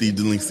Dillon. Steve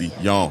Dillon.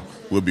 Y'all,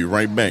 we'll be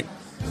right back.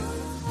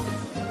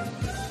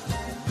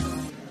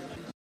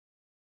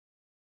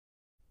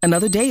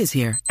 Another day is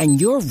here,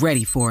 and you're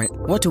ready for it.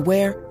 What to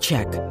wear?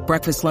 Check.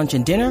 Breakfast, lunch,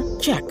 and dinner?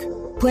 Check.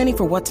 Planning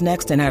for what's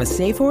next and how to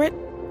save for it?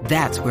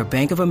 That's where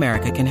Bank of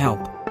America can help.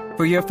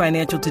 For your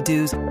financial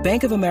to-dos,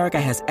 Bank of America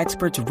has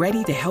experts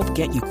ready to help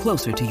get you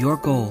closer to your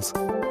goals.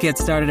 Get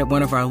started at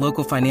one of our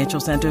local financial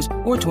centers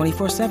or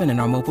 24/7 in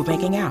our mobile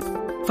banking app.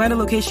 Find a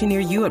location near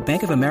you at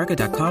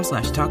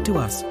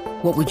bankofamerica.com/talktous.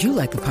 What would you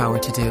like the power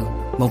to do?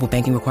 Mobile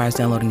banking requires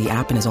downloading the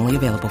app and is only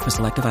available for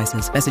select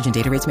devices. Message and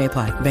data rates may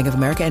apply. Bank of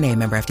America NA,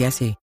 member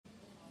FDIC.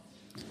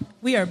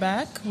 We are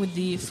back with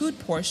the food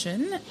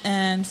portion,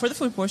 and for the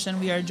food portion,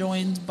 we are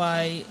joined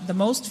by the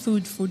most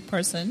food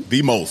person,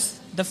 The most.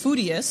 the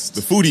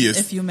foodiest,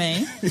 if you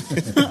may,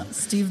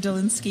 Steve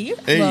Dolinsky.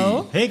 Hey.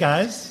 Hello, Hey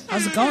guys,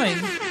 how's it going?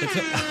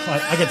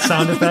 I get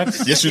sound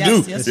effects. Yes, you Yes,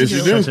 do. yes, Yes, you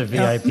you do. do. Such a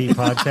VIP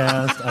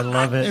podcast. I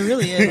love it. It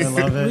really is. I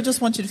love it. We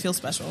just want you to feel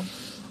special.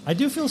 I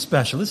do feel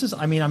special.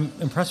 I'm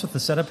impressed with the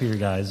setup here,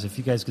 guys. If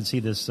you guys could see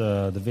this,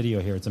 the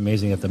video here, it's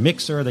amazing. They got the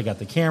mixer, they got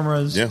the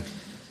cameras. Yeah.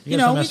 You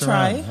guys don't we mess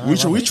try. around. I We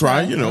love it.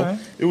 try, you know. All right.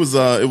 It was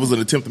an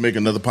attempt to make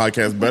another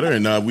podcast better,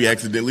 and we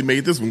accidentally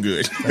made this one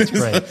good. That's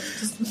great.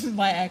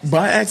 By accident.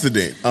 By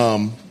accident.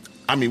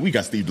 I mean, we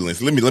got Steve Dillon.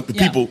 Let the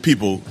Yeah.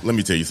 people. Let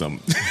me tell you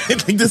something.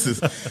 Like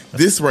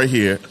this right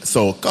here.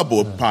 So a couple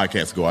of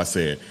podcasts ago, I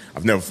said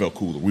I've never felt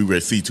cooler. We were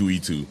at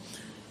C2E2.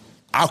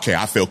 Okay,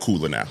 I feel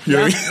cooler now. You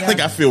know what I mean? Yeah. Like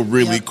I feel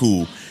really Yeah.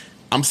 cool.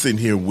 I'm sitting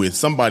here with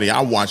somebody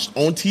I watched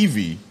on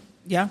TV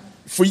Yeah,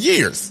 for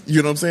years.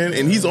 You know what I'm saying?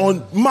 And he's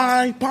on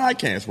my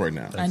podcast right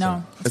now. I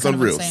know. It's kind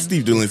of unreal. insane.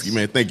 Steve Dolinsky,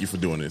 man, thank you for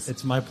doing this.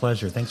 It's my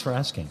pleasure. Thanks for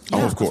asking.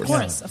 Oh, of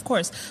course. Of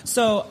course.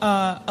 So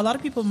a lot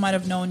of people might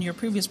have known your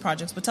previous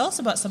projects, but tell us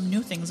about some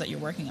new things that you're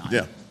working on.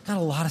 Yeah. Got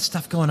a lot of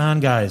stuff going on,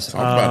 guys. Talk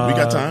about it. We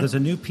got time. There's a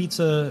new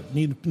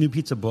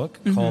pizza book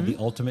called The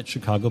Ultimate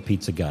Chicago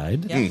Pizza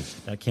Guide. Yeah.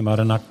 That came out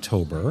in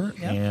October,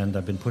 Yep. and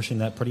I've been pushing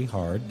that pretty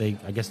hard.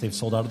 I guess they've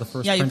sold out of the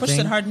first Yeah, you printing. pushed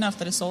it hard enough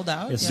that it sold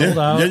out. It's Yeah. sold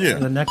out. Yeah.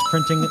 The next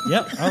printing.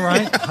 Yep. All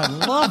right. I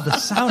love the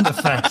sound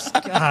effects.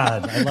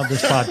 God, I love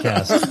this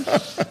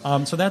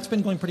podcast. So that's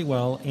been going pretty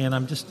well, and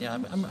I'm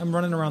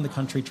running around the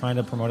country trying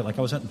to promote it. Like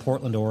I was in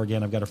Portland,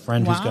 Oregon. I've got a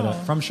friend Wow.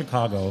 from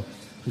Chicago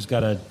who's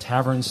got a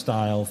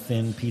tavern-style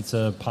thin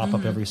pizza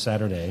pop-up every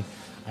Saturday.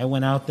 I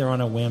went out there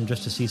on a whim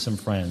just to see some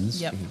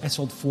friends. Yep. I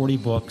sold 40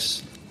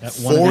 books at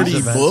one of 40 these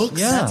events. books?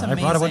 Yeah, That's I brought a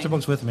amazing. bunch of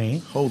books with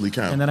me. Holy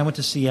cow. And then I went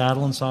to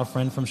Seattle and saw a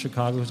friend from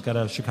Chicago who's got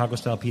a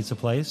Chicago-style pizza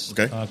place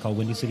Okay. called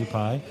Windy City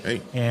Pie.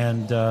 Hey.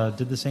 And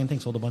did the same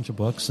thing, sold a bunch of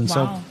books. And Wow.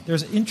 so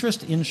there's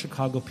interest in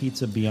Chicago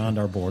pizza beyond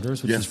our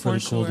borders, which Yeah. is pretty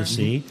For cool sure. to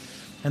see.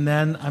 And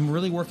then I'm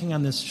really working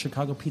on this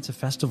Chicago Pizza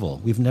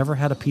Festival. We've never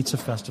had a pizza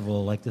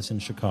festival like this in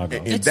Chicago.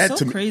 And It's that so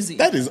to me, crazy.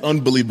 that is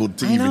unbelievable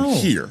to I even know.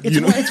 hear. It's,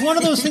 you know? it's one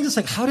of those things. It's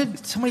like, how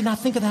did somebody not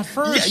think of that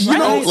first? Yeah, you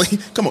know, Right?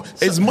 like, come on.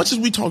 As much as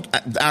we talk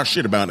our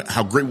shit about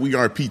how great we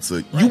are at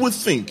pizza, you would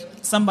think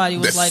Somebody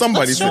was that like,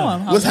 somebody let's show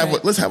them.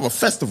 let's have a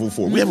festival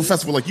for it. We have a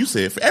festival, like you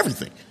said, for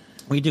everything.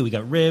 We do. We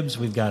got ribs.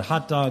 We've got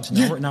hot dogs.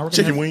 Yeah, Now we're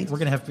chicken gonna have, wings. We're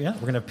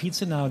gonna have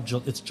pizza now.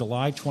 It's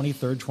July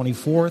 23rd,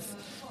 24th.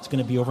 It's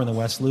going to be over in the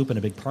West Loop in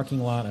a big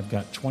parking lot. I've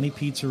got 20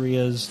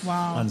 pizzerias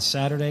on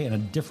Saturday and a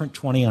different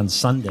 20 on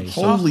Sunday.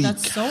 Holy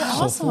that's so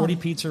awesome. So 40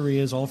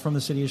 pizzerias, all from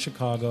the city of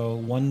Chicago,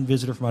 one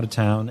visitor from out of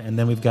town, and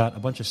then we've got a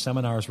bunch of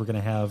seminars we're going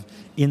to have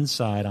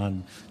inside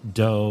on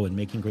dough and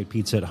making great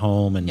pizza at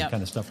home and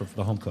kind of stuff for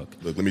the home cook.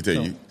 Look, let me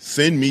tell you,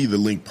 send me the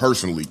link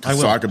personally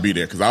so I could be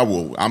there, because I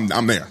will.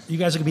 I'm there. You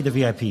guys are going to be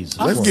the VIPs.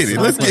 Let's get it.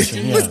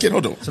 Let's get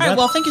hold on. All right,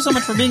 well, thank you so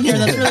much for being here.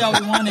 That's really all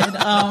we wanted.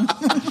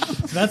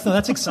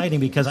 That's exciting,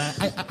 because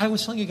I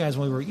was telling you guys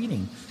while we were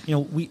eating,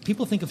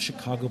 people think of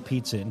Chicago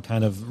pizza in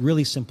kind of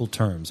really simple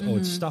terms. Oh,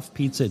 it's stuffed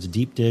pizza, it's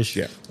deep dish,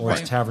 or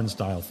it's tavern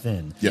style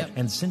thin. Yeah.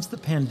 And since the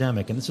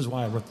pandemic, and this is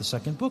why I wrote the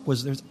second book,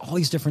 was there's all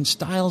these different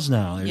styles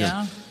now. There's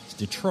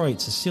Detroit,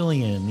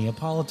 Sicilian,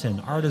 Neapolitan,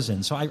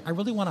 artisan. So I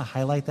really want to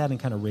highlight that and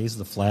kind of raise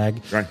the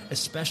flag,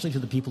 especially to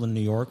the people in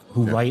New York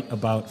who write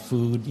about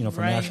food,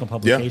 for national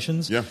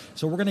publications. Yeah.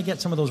 So we're going to get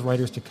some of those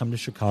writers to come to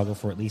Chicago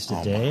for at least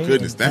a day. My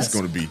goodness, that's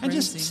going to be. And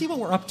just see what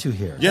we're up to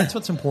here. Yeah. That's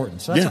what's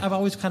important. So I've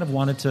always kind of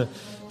wanted to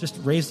just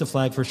raise the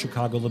flag for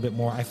Chicago a little bit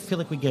more. I feel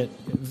like we get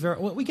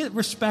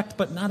respect,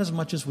 but not as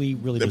much as we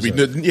really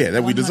deserve.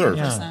 We deserve.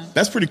 Yeah.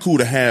 That's pretty cool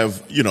to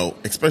have,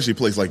 especially a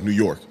place like New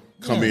York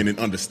come in and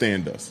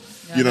understand us.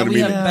 You know what I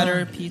mean? We have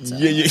better pizza.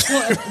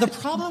 Well, the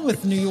problem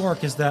with New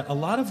York is that a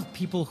lot of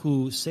people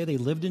who say they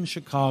lived in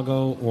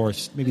Chicago, or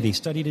maybe they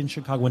studied in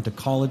Chicago, went to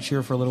college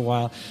here for a little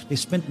while, they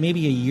spent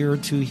maybe a year or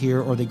two here,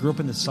 or they grew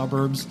up in the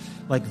suburbs.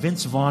 Like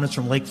Vince Vaughn is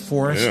from Lake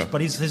Forest, but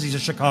he says he's a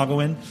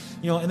Chicagoan.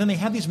 And then they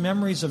have these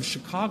memories of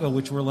Chicago,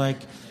 which were like,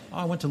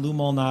 I went to Lou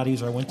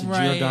Malnati's, or I went to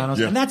Giordano's,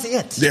 and that's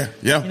it.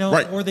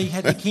 Or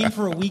they came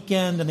for a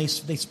weekend and they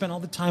spent all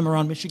the time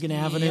around Michigan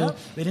Avenue.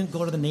 They didn't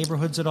go to the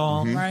neighborhoods at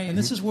all. And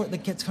this is where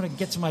that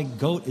gets my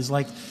goat, is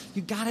like,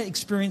 you got to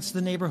experience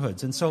the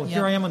neighborhoods. And so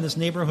here I am on this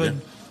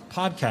neighborhood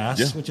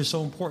podcast, which is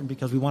so important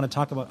because we want to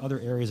talk about other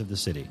areas of the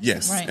city.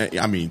 Yes. Right.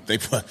 I mean,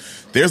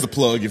 there's a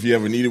plug if you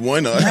ever needed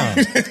one. All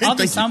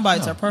the sound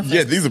bites are perfect.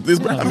 Yeah, these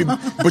are. I mean,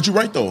 but you're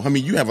right though. I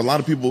mean, you have a lot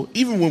of people.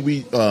 Even when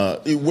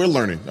we're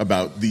learning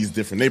about these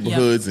different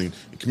neighborhoods and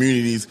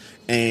communities,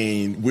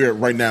 and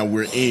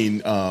we're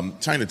in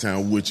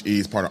Chinatown, which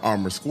is part of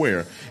Armour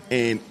Square,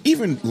 and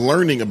even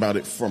learning about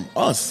it from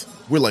us,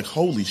 we're like,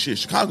 holy shit,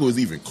 Chicago is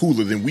even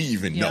cooler than we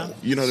even know.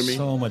 You know what I mean?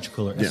 So much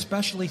cooler,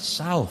 especially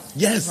south.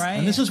 Yes. Right.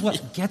 And this is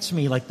what gets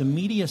me. Like, the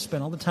media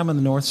spent all the time on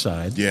the north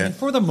side. Yeah. I mean,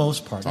 for the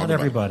most part, not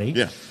everybody.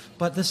 Yeah.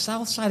 But the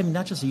south side, I mean,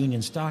 not just the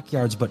Union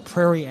Stockyards, but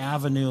Prairie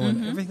Avenue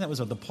and everything that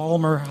was at the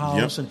Palmer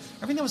House and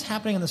everything that was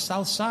happening on the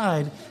south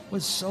side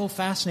was so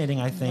fascinating,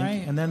 I think.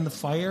 Right. And then the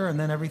fire, and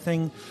then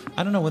everything,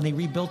 I don't know, when they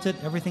rebuilt it,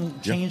 everything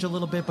changed a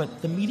little bit.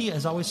 But the media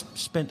has always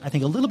spent, I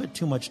think, a little bit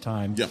too much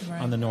time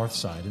on the north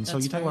side. And so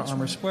you talk about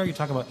Armour Square, you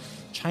talk about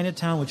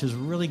Chinatown, which has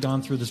really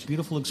gone through this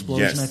beautiful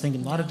explosion, I think,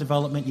 and a lot of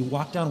development. You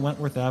walk down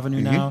Wentworth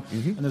Avenue now,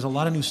 and there's a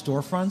lot of new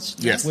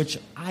storefronts, which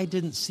I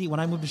didn't see.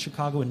 When I moved to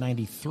Chicago in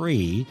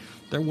 93,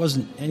 there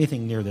wasn't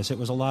anything near this. It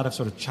was a lot of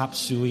sort of chop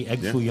suey, egg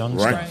foo young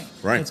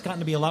stuff. Right. It's gotten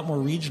to be a lot more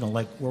regional,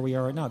 like where we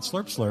are right now at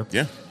Slurp Slurp.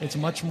 Yeah. It's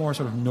much more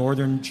sort of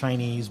northern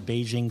Chinese,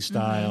 Beijing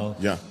style.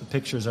 Yeah. The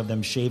pictures of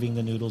them shaving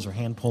the noodles or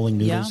hand-pulling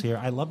noodles here.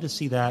 I love to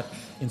see that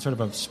in sort of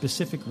a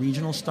specific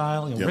regional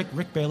style.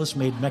 Rick Bayless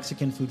made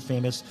Mexican food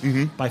famous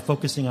by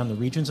focusing on the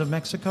regions of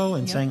Mexico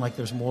and saying, like,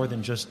 there's more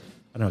than just,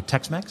 I don't know,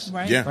 Tex-Mex?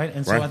 Right. Yeah. Right?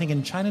 And so I think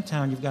in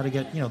Chinatown, you've got to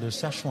get,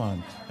 there's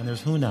Szechuan, and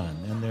there's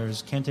Hunan, and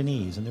there's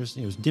Cantonese, and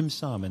there's dim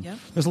sum, and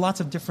there's lots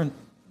of different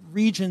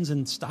regions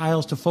and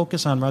styles to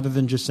focus on rather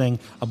than just saying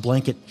a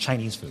blanket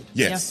Chinese food.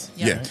 Yes.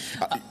 Yeah.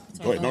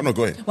 Go ahead. No,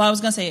 go ahead. Well, I was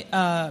going to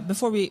say,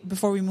 before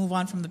we move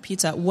on from the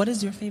pizza, what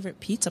is your favorite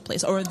pizza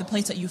place, or the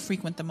place that you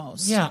frequent the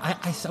most? Yeah,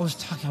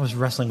 I was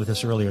wrestling with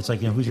this earlier. It's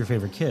like, who's your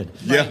favorite kid?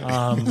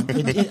 Yeah.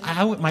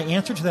 My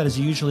answer to that is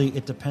usually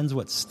it depends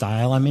what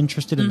style I'm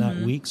interested in that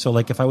week. So,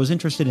 like, if I was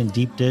interested in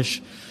deep dish,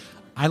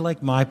 I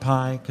like My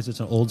Pie because it's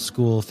an old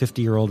school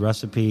 50-year-old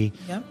recipe.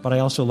 Yep. But I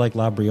also like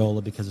La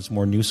Briola because it's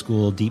more new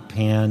school, deep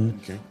pan.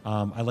 Okay.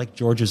 I like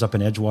George's up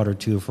in Edgewater,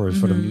 too, for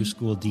sort of new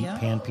school, deep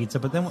pan pizza.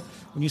 But then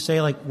when you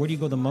say, like, where do you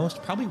go the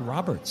most? Probably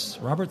Robert's.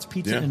 Robert's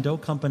Pizza and Dough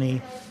Company.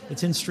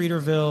 It's in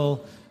Streeterville.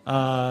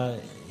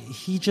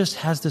 He just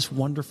has this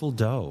wonderful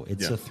dough.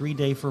 It's a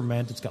 3-day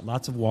ferment. It's got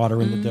lots of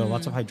water in the dough,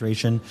 lots of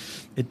hydration.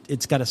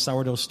 It's got a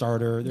sourdough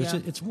starter.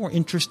 It's more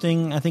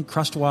interesting, I think,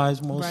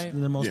 crust-wise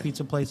than most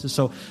pizza places.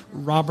 So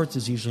Robert's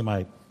is usually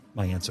my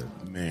answer.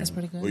 Man, that's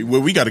pretty good.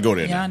 Well, we got to go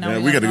there. Yeah, now.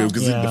 We got to go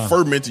because the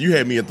fermented. You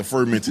had me at the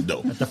fermented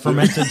dough. At the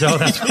fermented dough.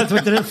 That's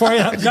what did it for you.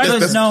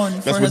 Doug is known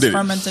for his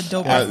fermented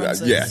dough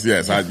preferences.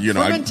 Yes.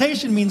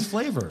 Fermentation means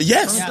flavor.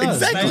 Yes,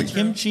 exactly.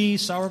 Kimchi,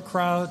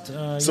 sauerkraut,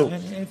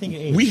 anything you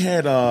ate. We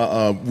had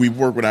we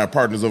work with our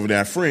partners over there,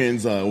 our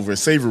friends over at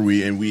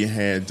Savory, and we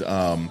had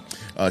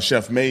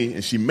Chef May,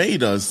 and she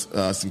made us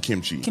some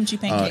kimchi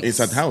pancakes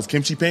inside the house,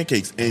 kimchi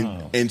pancakes,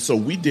 and so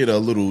we did a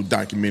little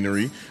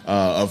documentary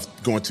of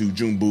going to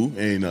Junbu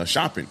and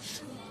shopping,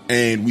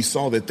 and we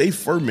saw that they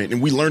ferment,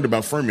 and we learned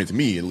about ferment.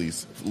 Me, at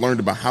least, learned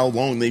about how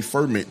long they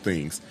ferment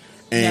things,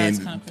 And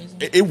it's kind of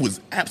crazy. it was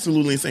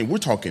absolutely insane. We're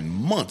talking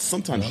months,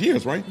 sometimes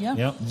years, right? Yeah.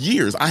 Yep.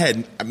 Years. I'm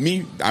not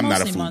a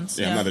Mostly food. months,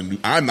 yeah,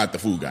 I'm not the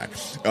food guy.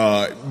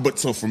 But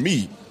so for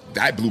me,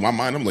 that blew my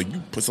mind. I'm like,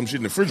 you put some shit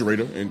in the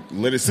refrigerator and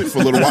let it sit for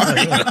a little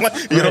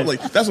while.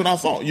 Like that's what I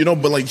thought.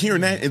 But like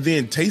hearing that and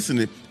then tasting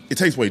it, it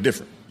tastes way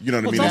different. You know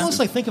what I Well, mean? it's almost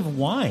like, think of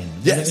wine.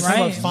 Yes. Think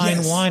about Right. fine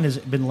Yes. wine has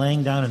been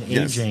laying down and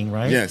Yes. aging,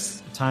 right?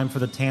 Yes. Time for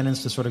the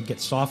tannins to sort of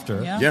get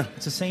softer. Yeah. Yeah.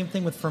 It's the same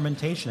thing with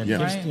fermentation. It Yeah.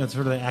 gives, Right.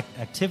 sort of the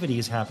activity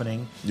is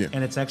happening, Yeah.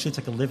 and it's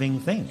like a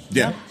living thing.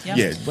 Yeah. Yeah.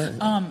 Yeah. But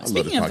I love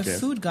Speaking this of the podcast.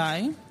 food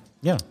guy,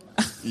 Yeah.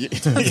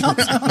 Speaking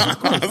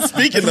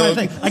I of,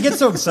 think I get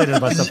so excited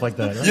about stuff like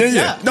that. Right?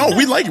 yeah. No,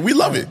 we like it. We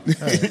love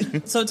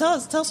it. so tell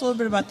us a little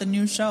bit about the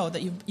new show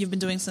that you've been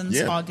doing since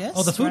Yeah. August.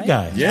 Oh, the food right?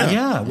 guy.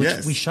 Yeah. Which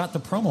Yes. we shot the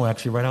promo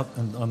actually right out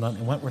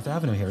on Wentworth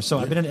Avenue here. So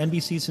I've been at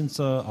NBC since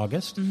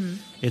August. Mm-hmm.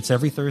 It's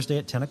every Thursday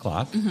at 10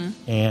 o'clock.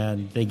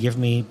 And they give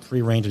me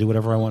free reign to do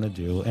whatever I want to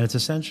do. And it's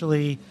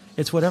essentially,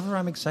 it's whatever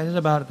I'm excited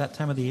about at that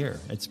time of the year.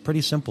 It's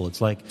pretty simple.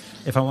 It's like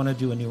if I want to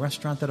do a new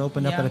restaurant that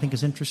opened up Yeah. that I think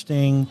is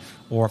interesting,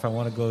 or if I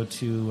want to go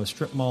to a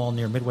strip mall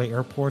near Midway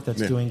Airport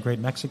that's Yeah. doing great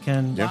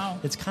Mexican. Yeah. Wow.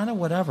 It's kind of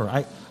whatever.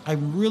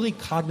 I'm really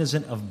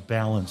cognizant of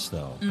balance,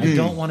 though. I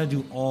don't want to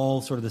do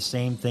all sort of the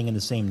same thing in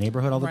the same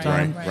neighborhood all the Right,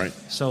 time. Right.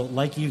 So,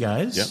 like you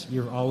guys, Yep.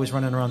 you're always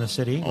running around the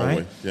city, Always,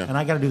 right? yeah. And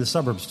I got to do the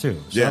suburbs too.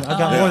 So Yeah. I've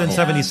got more than Yeah.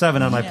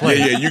 77 on my plate.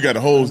 Yeah, you got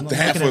a whole half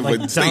Looking at of like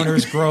a state.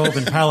 Downers Grove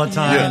and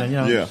Palatine,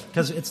 Yeah, and yeah.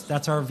 because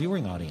that's our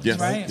viewing audience, Yes.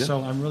 Right. Yeah.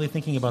 So I'm really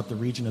thinking about the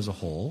region as a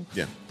whole.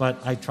 Yeah. But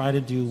I try to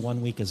do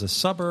 1 week as a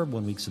suburb,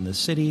 1 week's in the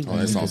city, 1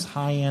 that's week is awesome.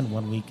 high end,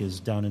 1 week is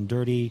down and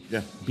dirty,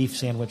 Yeah. beef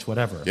sandwich,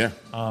 whatever. Yeah.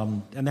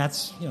 And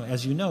that's,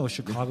 as you know,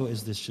 Chicago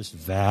is this just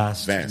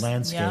vast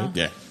landscape. Yeah.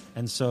 Yeah.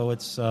 And so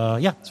it's, so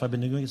I've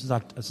been doing it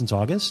since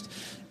August,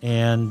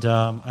 and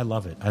I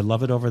love it. I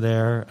love it over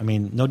there. I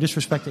mean, no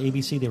disrespect to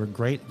ABC. They were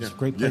great. It's a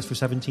great place Yeah. for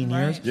 17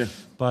 Right. years. Yeah.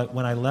 But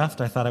when I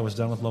left, I thought I was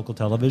done with local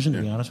television,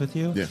 to be honest with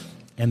you. Yeah.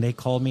 And they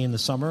called me in the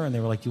summer, and they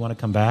were like, "Do you want to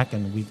come back?"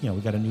 And we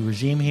got a new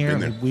regime here.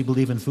 Been And there. we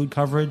believe in food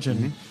coverage,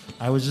 and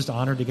I was just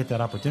honored to get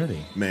that opportunity.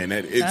 Man,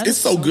 That it's is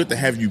so so good to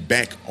cool. have you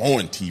back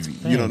on TV.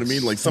 You know what I mean?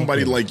 Like Thanks.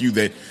 somebody Thank you. like you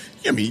that,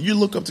 you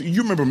look up to.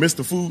 You remember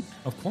Mr. Food?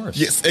 Of course.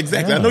 Yes,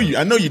 exactly.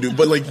 Yeah. I know you do.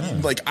 But like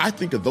I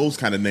think of those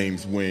kind of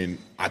names when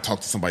I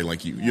talk to somebody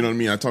like you. You know what I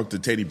mean? I talked to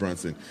Teddy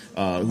Brunson,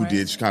 who Right.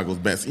 did Chicago's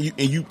Best. And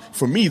you,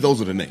 for me,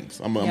 those are the names.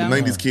 I'm Yeah. a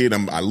 90s kid.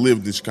 I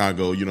lived in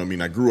Chicago. You know what I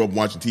mean? I grew up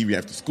watching TV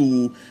after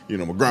school.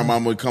 My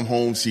grandmama would come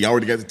home. She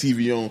already got the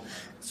TV on.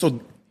 So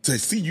to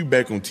see you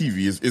back on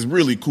TV is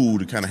really cool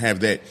to kind of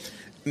have that.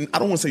 I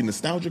don't want to say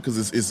nostalgia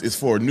because it's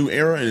for a new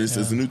era and it's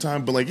a new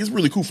time, but like it's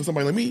really cool for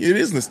somebody like me. It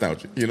is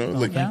nostalgia,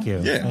 like Thank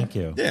you. yeah, Thank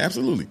you. yeah,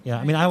 absolutely. Yeah,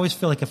 I mean, I always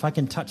feel like if I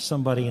can touch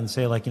somebody and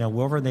say, like,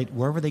 wherever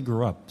they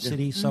grew up,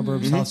 city,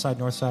 suburbs, Mm-hmm. south side,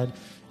 north side,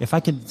 if I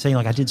could say,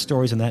 like, I did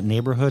stories in that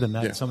neighborhood and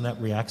that Yeah. someone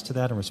that reacts to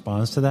that and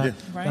responds to that, Yeah.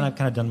 Right. then I've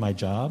kind of done my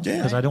job Yeah.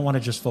 because I don't want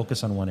to just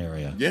focus on one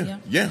area. Yeah,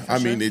 Yeah, for I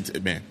mean, sure. it's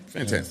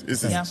fantastic.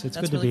 It's Yeah. It's That's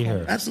good to really be cool.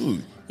 here.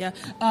 absolutely.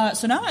 Yeah.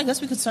 So now I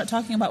guess we could start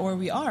talking about where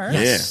we are.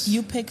 Yes.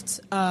 You picked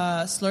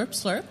Slurp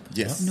Slurp.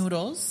 Yes. Mm-hmm.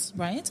 Noodles,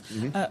 right?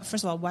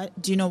 First of all, why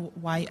do you know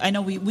why? I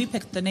know we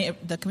picked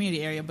the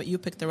community area, but you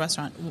picked the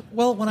restaurant.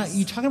 Well, when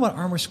you're talking about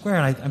Armour Square,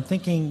 and I'm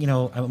thinking,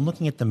 I'm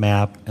looking at the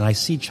map and I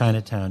see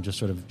Chinatown just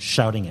sort of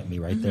shouting at me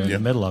right there in Yep.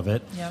 the middle of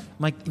it. Yep. I'm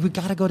like, we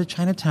got to go to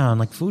Chinatown,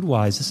 like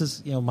food-wise. This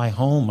is, my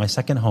home, my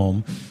second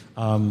home.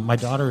 My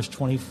daughter is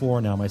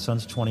 24 now. My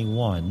son's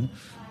 21.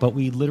 But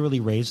we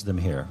literally raised them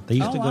here. They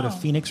used Oh, to go to wow.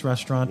 Phoenix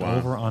Restaurant Wow.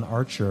 over on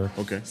Archer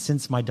Okay.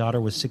 since my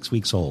daughter was 6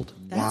 weeks old.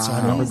 That's So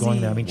I remember crazy.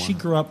 going there. I mean, she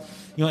grew up,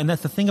 and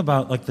that's the thing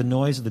about like the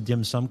noise of the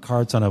dim sum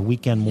carts on a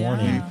weekend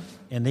morning. Yeah.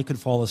 And they could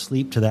fall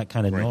asleep to that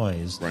kind of Right,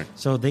 noise. right.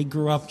 So they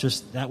grew up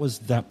that was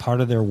that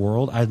part of their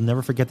world. I'll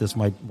never forget this.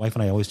 My wife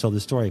and I always tell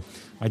this story.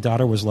 My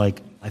daughter was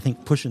like, I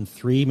think pushing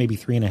 3, maybe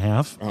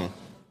 3.5. Uh-huh.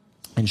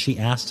 And she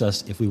asked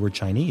us if we were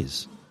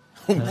Chinese.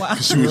 Wow.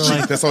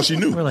 That's all she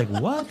knew. We're like,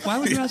 what? Why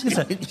would you ask us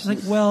that? She's like,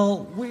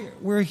 well,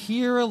 we're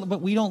here,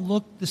 but we don't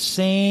look the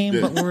same,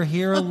 but we're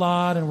here a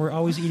lot, and we're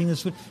always eating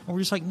this food. And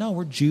we're just like, no,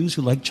 we're Jews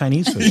who like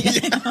Chinese food.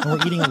 And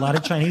we're eating a lot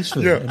of Chinese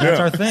food. Yeah, and that's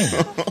yeah. our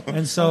thing.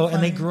 And so,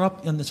 and they grew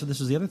up, and so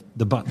this is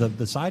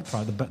the side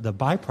product, the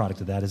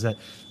byproduct of that is that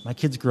my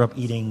kids grew up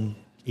eating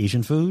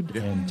Asian food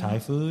and Thai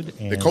food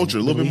and culture,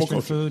 a little bit Middle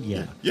more Eastern culture. food.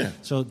 Yeah. Yeah.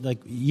 So like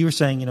you were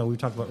saying, we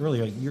talked about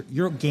earlier,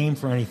 you're game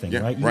for anything, Yeah,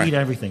 right? You right, eat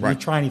everything. right.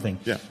 You try anything.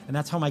 Yeah. And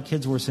that's how my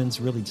kids were since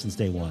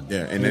day one.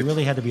 Yeah, and they it-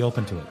 really had to be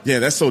open to it. Yeah,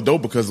 that's so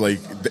dope because like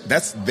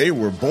they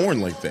were born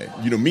like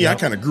that. Me, I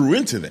kind of grew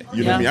into that.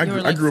 You know what I mean? you were,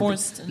 I like, grew up.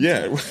 forced into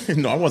Yeah,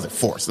 no, I wasn't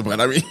forced,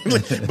 but I mean,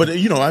 but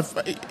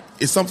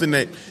it's something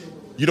that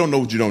you don't know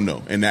what you don't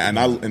know, and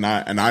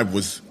I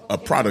was a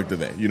product of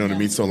that. You know what I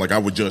mean? So like I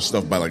would judge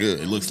stuff by like,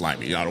 it looks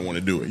slimy. I don't want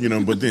to do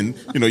it. But then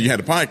you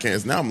had a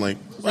podcast. Now I'm like,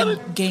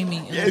 Like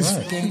gaming. It yeah, it's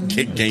was gaming.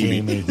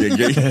 gaming. Gaming.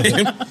 Yeah,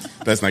 gaming.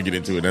 let's not get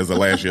into it. That's a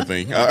last year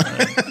thing.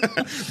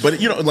 But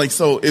like,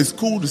 so it's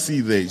cool to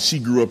see that she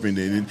grew up in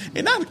it,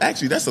 and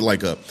actually that's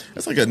like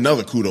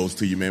another kudos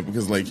to you, man,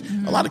 because like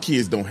a lot of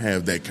kids don't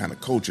have that kind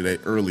of culture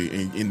that early,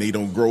 and they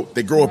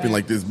grow up in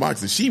like this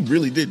box, and she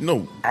really didn't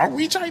know. Are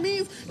we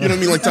Chinese? You know what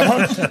I mean? Like to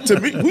her, to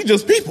me, we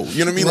just people.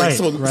 You know what I mean? Like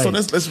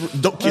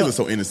so kids are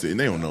so innocent, and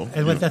they don't know.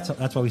 And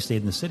that's why we stayed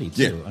in the city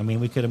too. Yeah. I mean,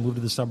 we could have moved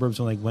to the suburbs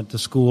when I went to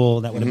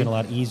school. That would have been a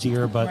lot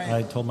easier. But Right.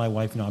 I told my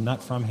wife, I'm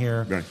not from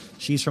here. Right.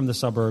 She's from the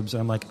suburbs,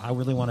 and I'm like, I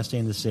really want to stay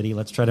in the city.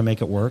 Let's try to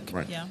make it work.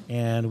 Right. Yeah.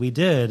 And we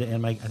did,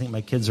 and I think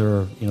my kids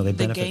are, they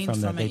benefit gained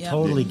from that. from They it, yeah.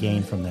 totally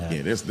gained from that.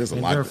 Yeah, there's a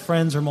and lot. Their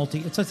friends are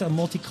it's like a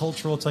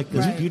multicultural. It's like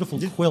this Right. beautiful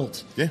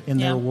quilt in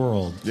Yeah. their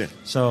world. Yeah.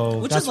 So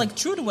Which that's is like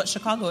true to what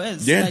Chicago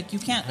is. Yeah. Like you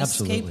can't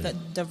Absolutely.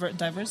 escape that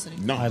diversity.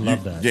 No, I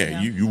love that.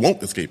 Yeah, Yeah. You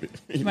won't escape it.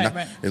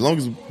 Right. As long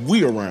as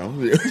we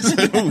around.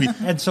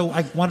 And so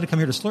I wanted to come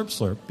here to Slurp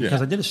Slurp because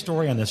Yeah. I did a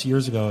story on this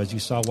years ago. As you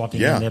saw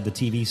walking Yeah. in, they have the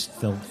TV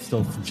still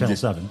from Channel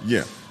 7.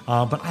 Yeah.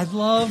 But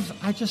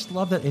I just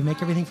love that they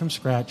make everything from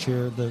scratch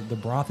here. The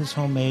broth is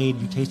homemade.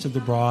 You tasted the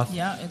broth.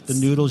 Yeah, The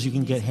noodles you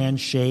can get hand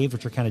shaved,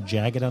 which are kind of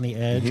jagged on the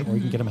edge, or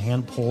you can get them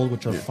hand pulled,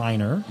 which are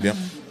finer. Yep.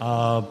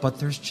 But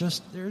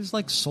there's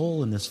like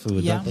soul in this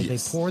food. Yeah. They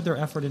poured their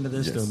effort into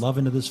this, Yes. their love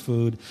into this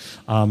food.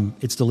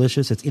 It's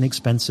delicious. It's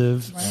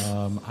inexpensive.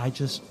 Right.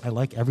 I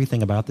like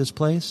everything about this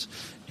place,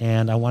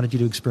 and I wanted you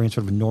to experience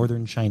sort of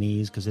northern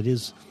Chinese because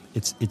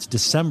it's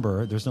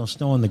December. There's no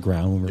snow on the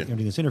ground when we're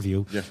doing this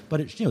interview,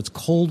 but it's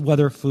cold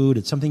weather food.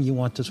 It's something you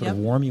want to sort of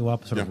warm you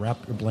up, sort of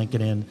wrap your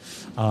blanket in.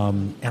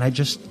 And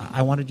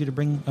I wanted you to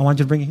bring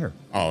it here.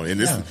 Oh, and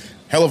this is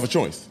hell of a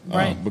choice,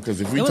 Right.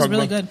 Because if we it talk was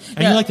really about, good.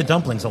 And you like the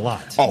dumplings a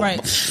lot. right,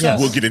 Yes.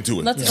 we'll get into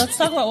it. Let's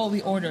talk about what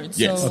we ordered.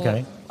 Yes. So,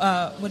 Okay.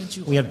 What did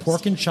you? We had order?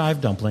 pork and chive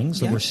dumplings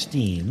that Yeah. were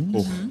steamed,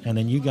 and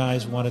then you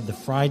guys wanted the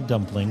fried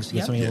dumplings to get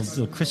Yep. some Yes.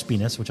 little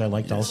crispiness, which I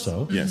liked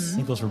also. Yes. I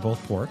think those were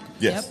both pork.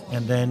 Yes. Yep.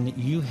 And then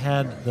you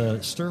had the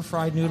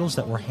stir-fried noodles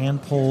that were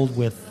hand-pulled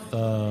with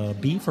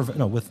beef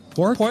with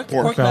pork. Pork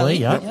belly, belly,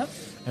 yep. yep.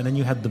 And then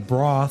you had the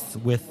broth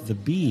with the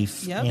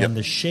beef Yep. and Yep.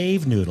 the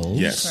shaved noodles.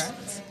 Yes.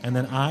 Correct. And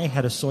then I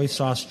had a soy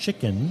sauce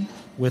chicken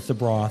with the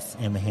broth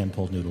and the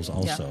hand-pulled noodles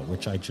also,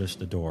 which I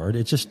just adored.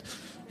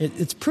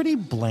 It's pretty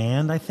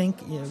bland, I think,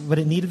 but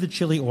it needed the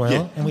chili oil,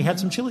 Yeah. and we had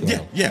some chili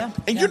oil. Yeah.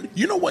 And Yeah.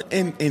 you know what?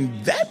 And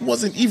that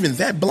wasn't even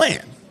that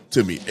bland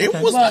to me. It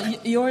was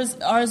Well,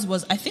 ours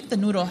was. I think the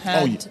noodle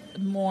had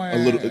more. a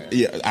little.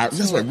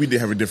 That's right. We did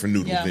have a different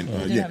noodle. Yeah, than,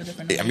 we did have a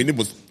different I mean, it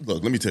was.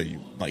 Look, let me tell you,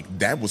 like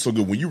that was so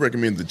good. When you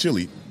recommend the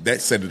chili,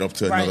 that set it up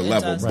to Right, another it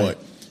level. does. But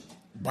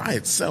by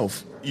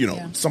itself,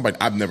 somebody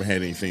I've never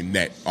had anything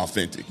that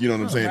authentic. You know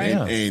what I'm saying?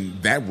 right.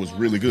 And that was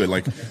really good.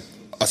 Like.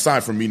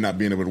 Aside from me not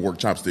being able to work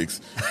chopsticks,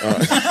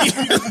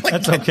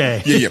 That's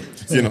okay. yeah.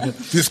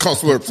 It's called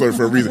slurp slurp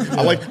for a reason.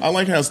 I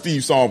like how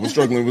Steve Saul was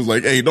struggling. Was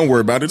like, hey, don't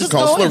worry about it. It's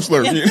called go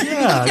slurp in. slurp.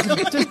 Yeah,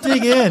 just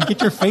dig in.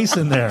 Get your face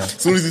in there. As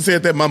soon as he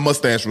said that, my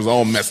mustache was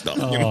all messed up.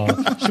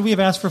 Should we have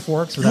asked for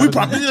forks? Or that We would-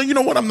 probably, you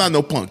know what? I'm not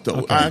no punk though.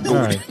 Okay. I go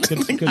All with right.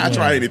 it. Good I man.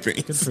 try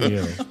anything. Good for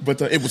you.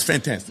 But it was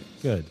fantastic.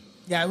 Good.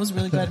 Yeah, it was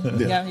really good.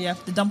 Yeah.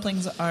 The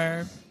dumplings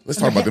are. Let's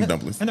talk about them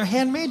dumplings. And they're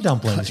handmade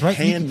dumplings, right?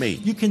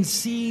 Handmade. You can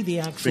see the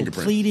actual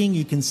Fingerprint. pleating.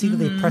 You can see that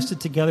they pressed it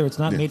together. It's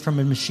not made from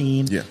a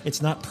machine. Yeah.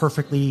 It's not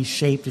perfectly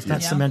shaped. It's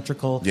not Yeah.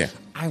 symmetrical. Yeah.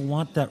 I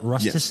want that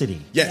rusticity.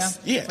 Yes.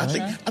 Yeah.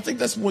 I think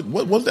that's what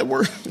was that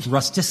word?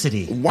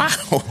 Rusticity. Wow.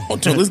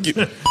 Okay, let's get.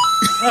 I'm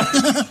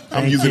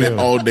Thank using you. it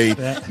all day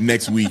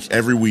next week,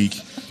 every week.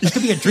 It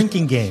could be a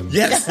drinking game.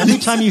 Yes. Every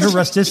time you hear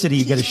rusticity,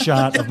 you get a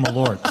shot of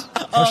Malort.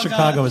 How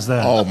Chicago is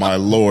that? Oh my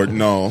Lord,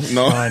 no.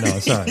 I know.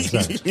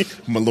 Sorry.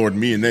 My Lord,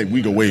 me and Nate,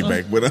 we go way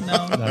back, but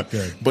Not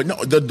good. But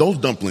no, those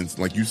dumplings,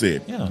 like you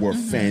said, Yeah. were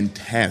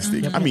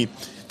fantastic. I mean,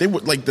 they were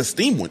like the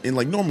steam one, and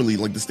like normally,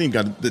 like the steam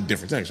got the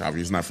different texture.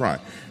 Obviously, it's not fried,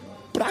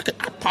 but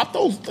I popped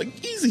those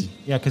like easy.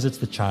 Yeah, because it's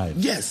the chive.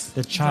 Yes.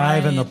 The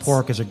chive and the Right.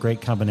 pork is a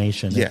great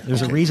combination. Yeah,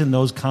 There's a okay. reason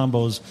those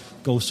combos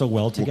go so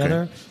well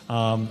together.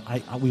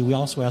 We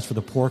also asked for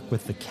the pork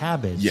with the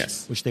cabbage,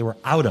 Yes. which they were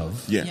out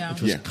of, Yeah. Yeah.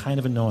 which was Yeah. kind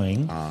of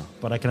annoying.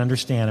 But I can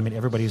understand. I mean,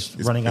 everybody's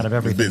running out of it's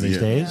everything busy, these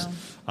yeah. days.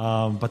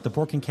 But the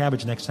pork and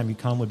cabbage next time you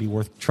come would be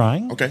worth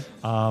trying. Okay.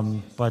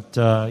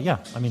 Yeah,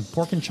 I mean,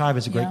 pork and chive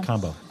is a great Yeah.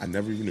 combo. I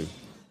never even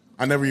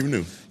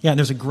knew. Yeah, and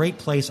there's a great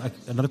place.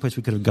 Another place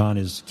we could have gone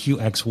is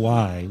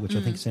QXY, which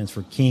I think stands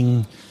for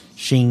King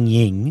Xing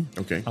Ying.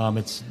 Okay.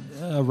 It's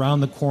around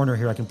the corner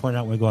here. I can point it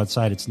out when we go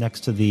outside. It's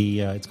next to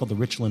the. It's called the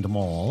Richland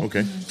Mall. Okay.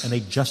 And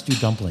they just do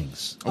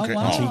dumplings. Okay. Oh,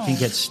 wow. And so you can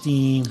get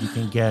steamed, you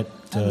can get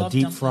I love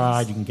deep dumplings.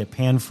 fried, you can get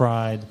pan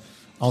fried,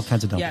 all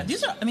kinds of dumplings.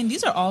 Yeah,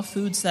 these are all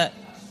foods that,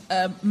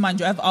 mind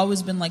you, I've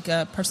always been like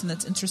a person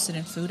that's interested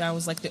in food. I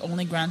was like the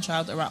only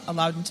grandchild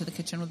allowed into the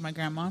kitchen with my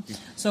grandma.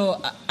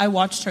 So I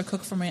watched her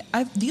cook for me.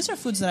 These are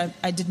foods that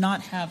I did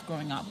not have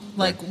growing up.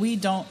 Like we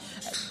don't,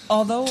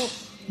 although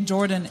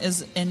Jordan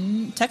is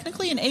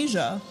technically in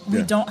Asia.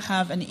 We don't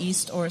have an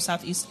East or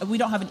Southeast. We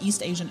don't have an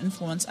East Asian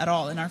influence at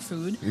all in our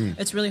food.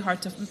 It's really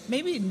hard to,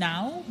 maybe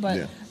now,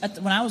 but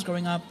when I was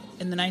growing up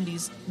in the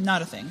 90s,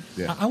 not a thing.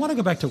 Yeah. I want to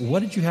go back to, what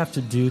did you have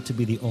to do to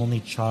be the only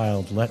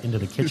child let into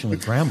the kitchen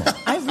with grandma?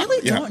 I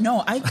really don't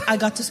know. I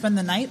got to spend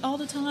the night all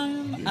the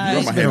time.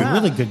 You're a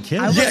really good kid.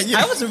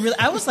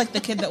 I was like the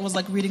kid that was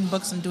like reading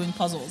books and doing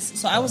puzzles.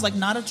 So I was like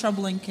not a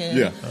troubling kid.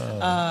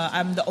 Yeah.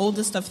 I'm the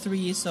oldest of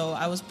 3, so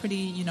I was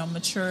pretty,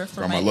 mature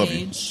for my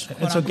age.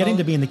 And so getting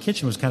to be in the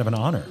kitchen was kind of an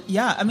honor.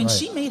 Yeah, I mean,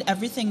 she made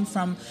everything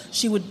from,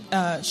 she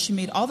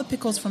made all the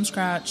pickles from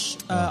scratch,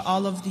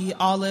 all of the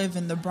olive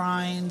and the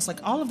brines, like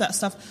all of that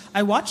stuff.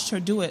 I watched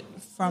her do it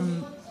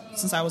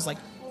since I was like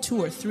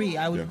 2 or 3.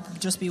 I would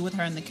just be with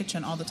her in the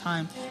kitchen all the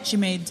time. She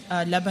made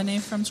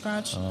lebanais from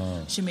scratch.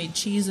 She made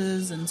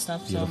cheeses and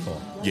stuff. Beautiful.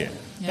 So. Yeah.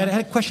 And I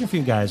had a question for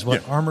you guys.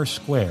 Armour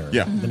Square,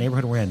 the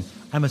neighborhood we're in,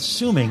 I'm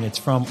assuming it's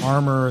from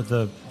Armour,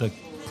 the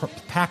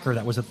packer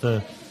that was at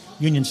the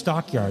Union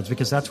Stockyards,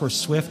 because that's where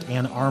Swift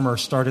and Armour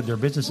started their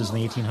businesses in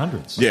the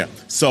 1800s. Yeah.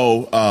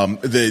 So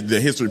the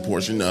history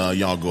portion,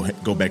 y'all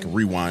go back and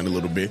rewind a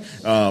little bit.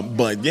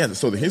 But yeah,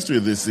 so the history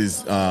of this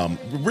is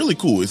really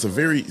cool. It's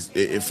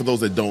for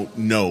those that don't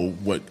know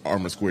what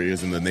Armour Square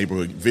is in the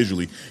neighborhood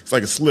visually, it's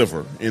like a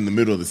sliver in the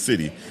middle of the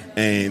city.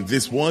 And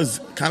this was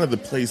kind of the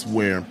place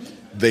where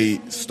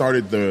they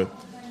started the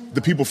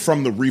people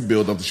from the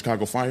rebuild of the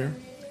Chicago fire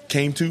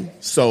came to.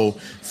 So,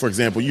 for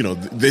example,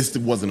 this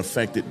wasn't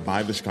affected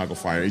by the Chicago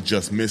fire. It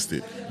just missed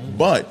it.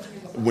 But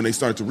when they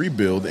started to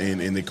rebuild,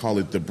 and they call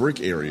it the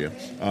brick area,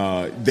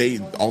 all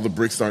the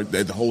bricks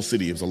the whole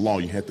city, it was a law.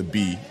 You had to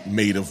be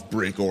made of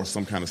brick or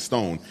some kind of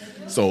stone.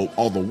 So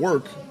all the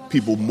work,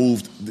 people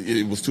moved.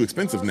 It was too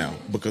expensive now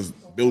because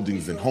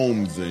buildings and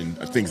homes and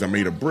things are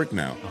made of brick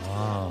now.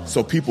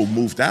 So people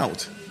moved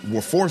out, were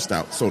forced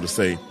out, so to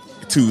say,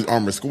 to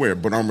Armour Square.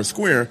 But Armour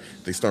Square,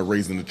 they start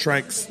raising the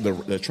tracks,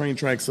 the train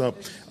tracks up.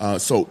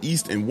 So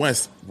east and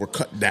west were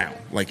cut down.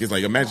 It's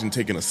like imagine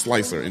taking a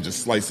slicer and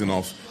just slicing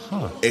off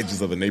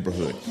edges of the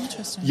neighborhood.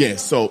 Interesting. Yeah.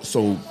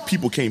 So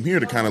people came here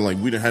to kind of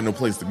we didn't have no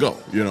place to go.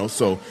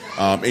 So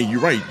and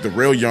you're right. The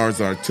rail yards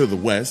are to the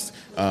west,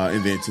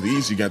 and then to the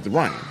east you got the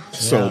Rhine.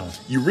 So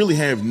you really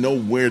have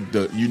nowhere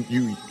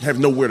you have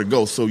nowhere to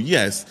go. So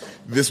yes,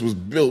 this was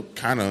built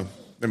kind of.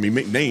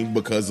 Named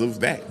because of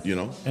that,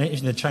 And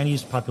the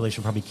Chinese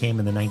population probably came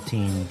in the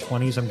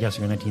 1920s, I'm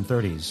guessing, or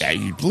 1930s. Yeah,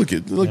 look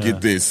at this. Look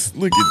at this.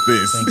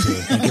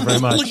 Thank you very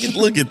much.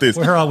 look at this.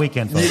 We're here all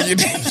weekend, folks.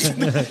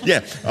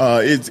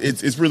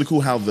 It's really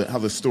cool how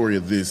the story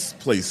of this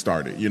place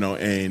started,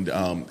 and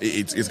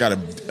it's got a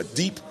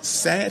deep,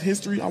 sad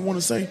history, I want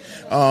to say,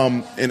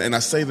 and I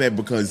say that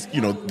because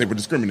they were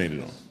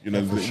discriminated on. They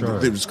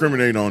were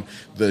discriminated on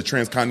the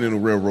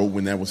Transcontinental Railroad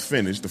when that was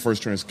finished, the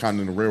first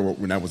Transcontinental Railroad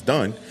when that was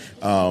done.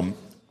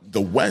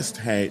 The West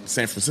San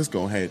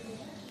Francisco had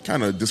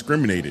kind of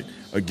discriminated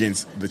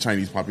against the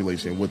Chinese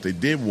population. What they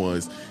did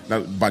was,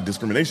 not by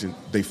discrimination,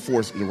 they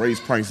forced to raise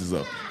prices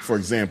up. For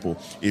example,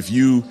 if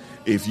you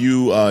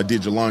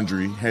did your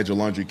laundry, had your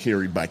laundry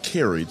carried by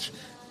carriage,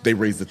 they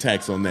raised the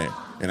tax on that.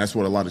 And that's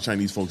what a lot of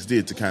Chinese folks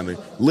did to kind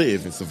of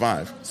live and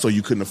survive. So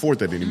you couldn't afford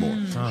that anymore.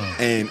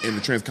 And in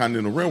the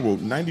Transcontinental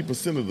Railroad,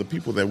 90% of the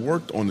people that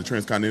worked on the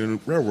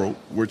Transcontinental Railroad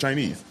were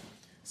Chinese.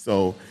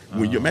 So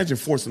when you imagine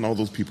forcing all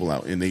those people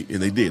out, and they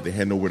did. They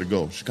had nowhere to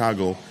go.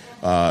 Chicago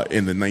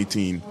in the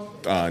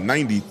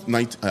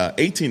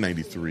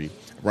 1893,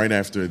 right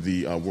after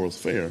the World's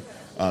Fair,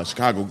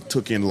 Chicago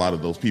took in a lot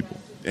of those people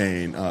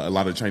and a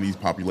lot of the Chinese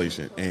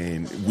population,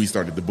 and we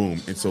started to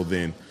boom. And so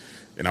then,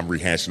 and I'm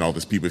rehashing all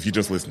this people. If you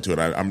just listen to it,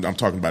 I'm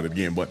talking about it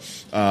again. But,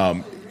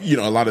 a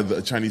lot of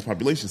the Chinese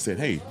population said,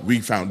 hey,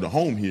 we found a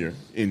home here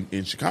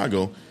in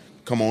Chicago.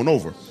 Come on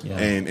over. Yeah.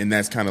 And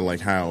that's kind of like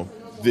how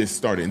this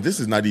started. And this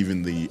is not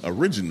even the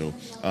original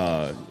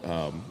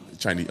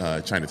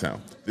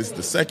Chinatown. This is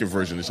the second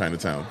version of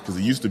Chinatown because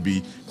it used to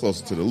be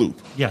closer to the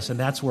Loop. Yes, and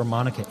that's where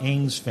Monica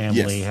Ng's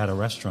family had a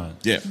restaurant.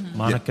 Yeah.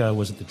 Monica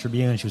was at the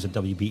Tribune. She was at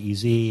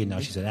WBEZ, and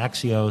now she's at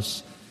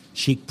Axios.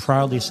 She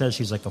proudly says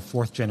she's like a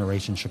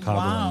fourth-generation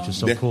Chicagoan, which is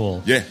so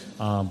cool. Yeah.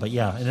 But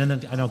yeah, and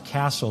then I know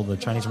Castle, the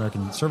Chinese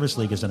American Service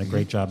League, has done a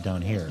great job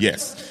down here.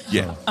 Yes.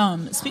 Yeah.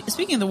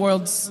 Speaking of the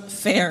World's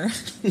Fair,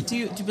 do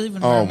you believe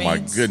in mermaids? Oh my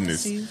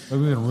goodness! Are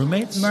we in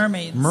roommates?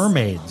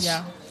 Mermaids.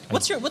 Yeah.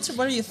 What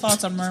are your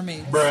thoughts on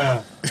mermaids?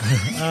 Bruh.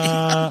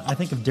 I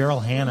think of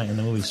Daryl Hannah in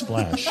the movie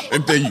Splash.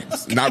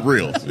 Not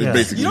real.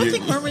 Basically, you don't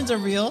think mermaids are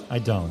real? I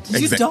don't.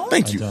 You don't?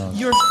 Thank you.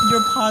 You're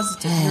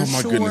positive. You're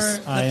sure goodness.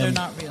 that they're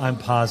not real. I'm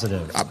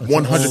positive.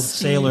 100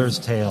 sailor's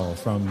tale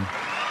from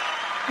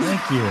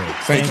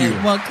Thank you.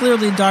 Well,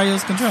 clearly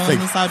Dario's controlling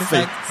the sound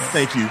effects.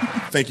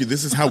 Thank you.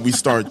 This is how we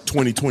start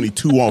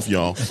 2022 off,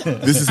 y'all.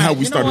 This is how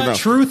we started out.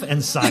 Truth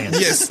and science.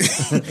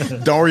 Yes.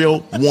 Dario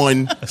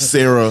 1,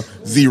 Sarah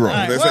 0. All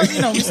right.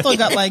 Well, we still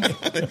got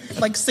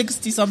like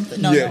 60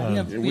 something. No,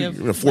 Yeah. we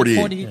have 48.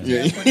 40.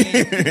 Yeah.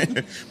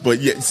 48. But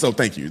yeah, so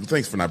thank you.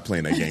 Thanks for not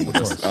playing that game with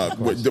us.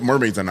 The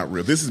mermaids are not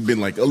real. This has been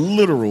like a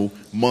literal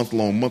month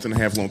and a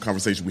half long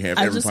conversation we have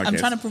every podcast. I'm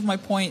trying to prove my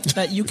point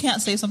that you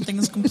can't say something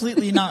is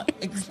completely not.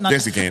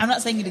 Yes, you can. I'm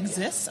not saying it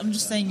exists. I'm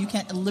just saying you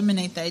can't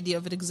eliminate the idea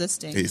of it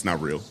existing. It's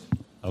not real.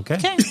 Okay.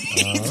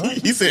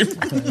 He said,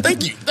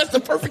 thank you. That's the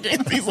perfect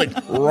answer. He's like,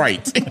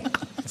 right.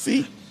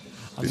 See?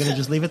 I'm going to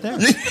just leave it there.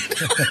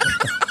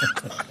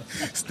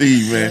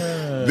 Steve,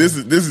 man, this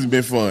has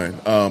been fun.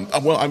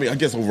 Well, I mean, I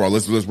guess overall,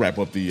 let's wrap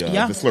up the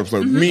slurp.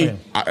 Mm-hmm. Me,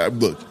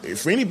 look,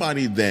 for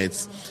anybody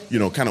that's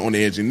kind of on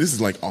the edge, and this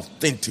is like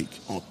authentic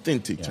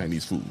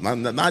Chinese food,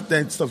 not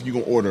that stuff you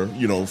gonna order,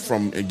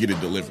 from and get it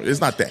delivered.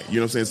 It's not that, you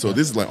know what I'm saying? So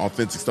this is like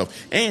authentic stuff,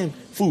 and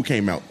food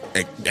came out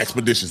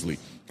expeditiously.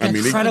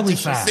 Incredibly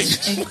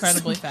fast.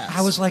 Incredibly fast.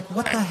 I was like,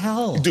 what the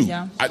hell? Dude,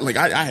 Yeah.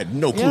 I had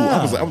no clue. Yeah.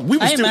 I was like, we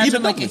were I still imagine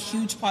eating like a nothing.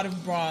 huge pot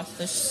of broth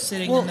that's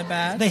sitting in the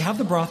bag. They have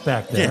the broth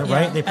back there, Yeah.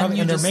 right? Yeah. They probably And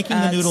you they're just making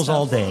the add noodles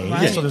all stuff, day,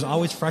 right? so there's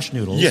always fresh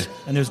noodles. Yeah.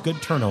 And there's good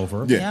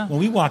turnover. Yeah. When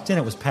we walked in,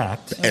 it was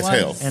packed. As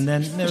hell. And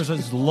then there's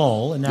this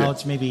lull, and now Yeah.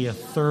 it's maybe a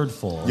third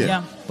full.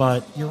 Yeah.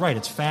 But you're right,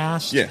 it's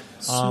fast. Yeah.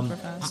 Super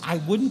fast. I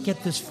wouldn't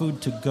get this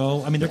food to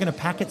go. I mean, they're going to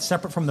pack it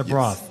separate from the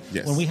broth.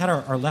 Yes. When we had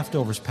our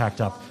leftovers packed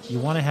up, you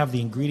want to have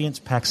the ingredients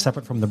packed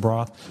separate from the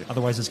broth.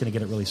 Otherwise, it's going to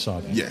get it really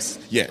soggy. Yes,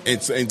 yeah.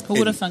 Who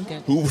would have thunk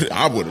it?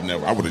 I would have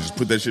never. I would have just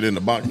put that shit in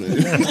the box.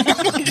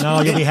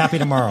 No, you'll be happy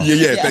tomorrow.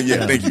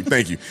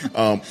 Thank you.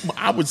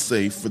 I would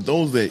say for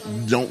those that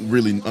don't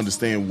really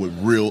understand what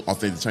real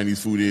authentic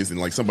Chinese food is, and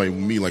like somebody with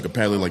me, like a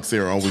palate like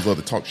Sarah, always love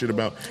to talk shit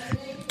about,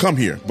 come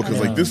here because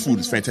like this food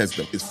is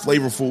fantastic. It's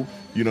flavorful.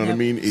 You know what I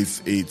mean?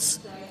 It's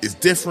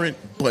different,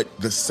 but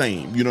the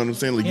same. You know what I'm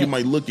saying? Like you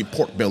might look at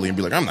pork belly and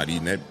be like, I'm not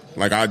eating that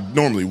like I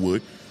normally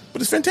would.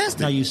 But it's fantastic.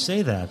 Now you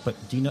say that, but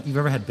do you know you've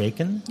ever had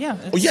bacon? Yeah.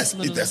 Oh yes,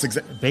 that's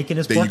exactly. Bacon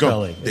is There you pork go.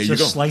 belly. There It's you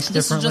just go. sliced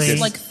This is differently. just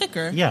like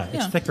thicker. Yeah,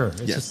 it's thicker.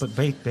 It's Yes. just but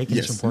bacon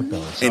Yes. is from pork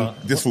belly. So,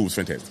 And this food was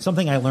fantastic.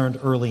 something I learned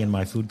early in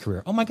my food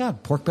career. Oh my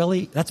God, pork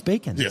belly, that's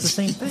bacon. Yes. It's the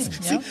same thing.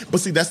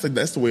 Yeah.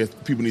 That's the way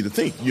people need to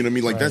think. You know what I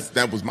mean? Like Right.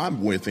 that was my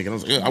way of thinking. I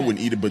was like, I wouldn't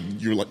eat it, but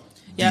you're like,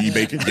 do you eat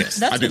bacon?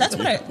 Yes, I do.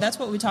 That's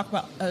what we talk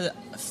about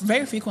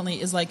very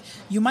frequently. Is like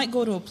you might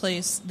go to a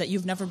place that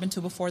you've never been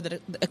to before,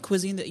 a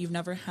cuisine that you've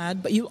never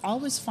had, but you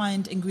always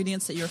find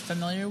ingredients that you're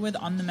familiar with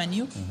on the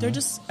menu. They're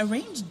just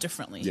arranged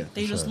differently. Yeah,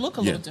 they just look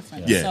a Yeah. little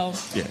different. Yeah. So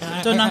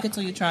Yeah. don't knock it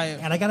till you try it.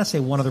 And I got to say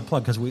one other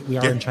plug because we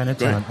are Yeah, in go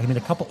Chinatown. ahead. I mean,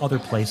 a couple other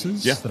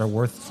places Yeah. that are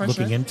worth For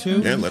looking sure.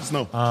 into. Yeah, let us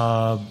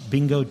know.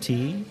 Bingo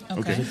Tea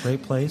Okay. is a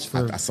great place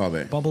for I saw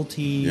that. bubble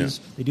teas.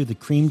 Yeah. They do the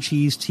cream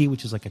cheese tea,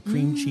 which is like a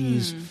cream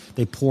cheese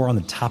they pour on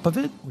the top of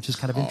it, which is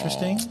kind of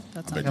interesting.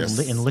 That's I bet Kind of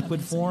that's- in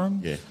liquid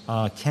form.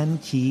 Yeah. Ken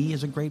Key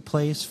is a great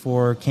place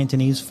for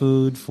Cantonese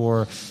food,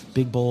 for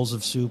big bowls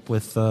of soup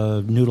with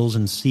noodles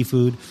and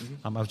seafood.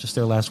 I was just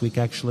there last week,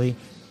 actually.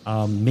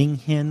 Ming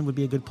Hin would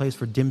be a good place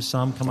for dim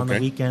sum. Come on the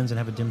Okay. weekends and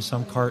have a dim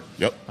sum cart.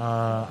 Yep.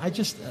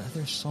 There's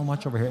so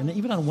much over here. And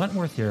even on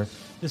Wentworth here,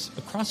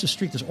 across the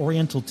street, there's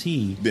Oriental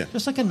Tea. Yeah.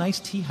 Just like a nice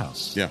tea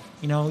house. Yeah.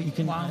 You know, you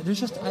can, Wow.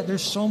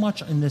 there's so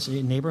much in this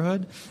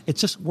neighborhood. It's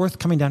just worth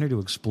coming down here to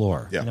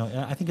explore. Yeah. You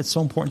know, I think it's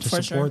so important to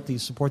For support sure.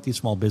 these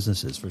small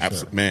businesses for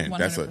Absolutely, sure. man.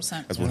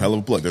 100%. That's one hell of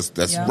a plug.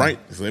 That's Yeah. right.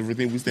 That's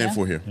everything we stand Yeah.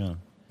 for here. Yeah.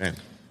 Man,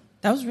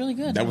 That was really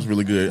good. that was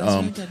really good. That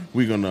was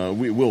really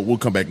good. We'll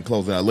come back and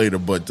close it out later.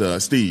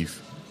 But Steve,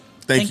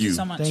 thank you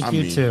so much. Thank I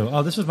you mean, too.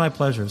 Oh, this was my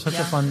pleasure. It's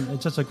Yeah.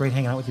 it's just a great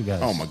hanging out with you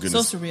guys. Oh my So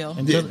goodness. surreal.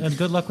 And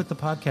good luck with the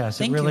podcast.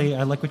 Thank you.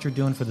 I like what you're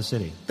doing for the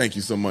city. Thank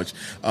you so much.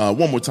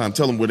 One more time,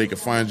 tell them where they can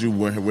find you,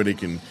 where they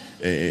can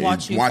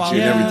Watch you, watch follow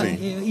you, you. and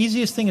everything.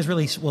 Easiest thing is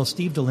really,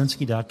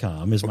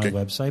 stevedolinsky.com is my Okay.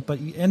 website, but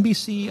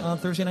NBC on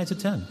Thursday nights at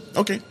 10.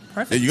 Okay,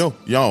 Perfect. there you go,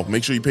 y'all.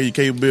 Make sure you pay your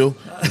cable bill.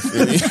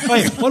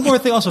 Wait, one more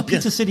thing also,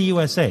 Pizza City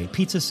USA,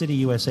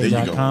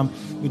 pizzacityusa.com.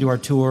 We do our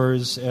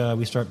tours.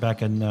 We start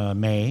back in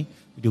May.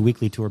 We do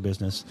weekly tour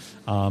business.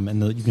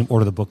 And you can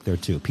order the book there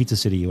too, Pizza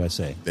City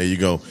USA. There you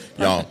go,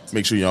 y'all.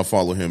 Make sure y'all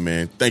follow him,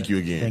 man. Thank you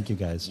again. Thank you,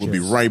 guys. We'll be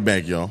Cheers. right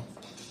back, y'all.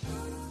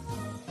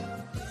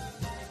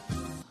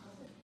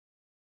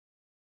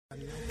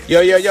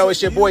 Yo,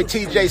 it's your boy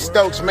TJ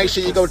Stokes. Make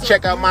sure you go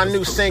check out my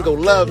new single,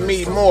 Love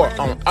Me More,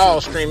 on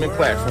all streaming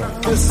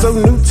platforms. It's so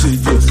new to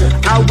you.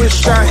 I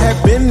wish I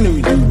had been new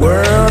you.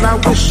 World, I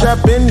wish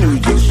I'd been new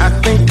you. I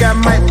think I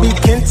might be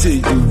kin to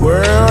you.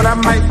 World, I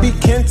might be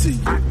kin to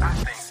you.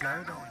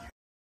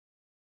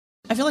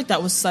 I feel like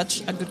that was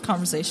such a good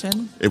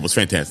conversation. It was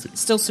fantastic.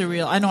 Still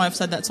surreal. I know I've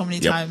said that so many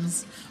Yep.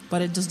 times,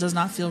 but it just does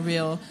not feel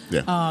real.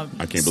 Yeah, I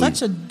can't believe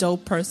Such it. a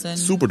dope person.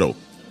 Super dope.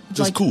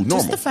 Just Like, cool, normal.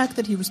 Just the fact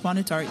that he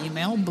responded to our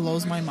email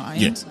blows my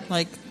mind. Yeah.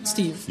 Like,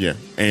 Steve. Yeah,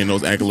 and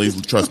those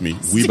accolades, trust me,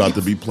 we about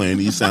to be playing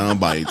these sound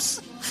bites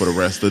for the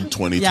rest of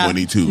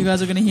 2022. Yeah, you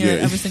guys are going to hear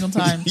it every single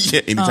time.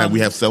 Yeah, anytime we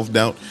have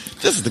self-doubt,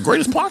 this is the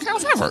greatest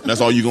podcast ever.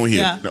 That's all you're going to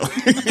hear. Yeah. No.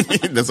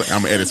 I'm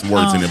going to edit some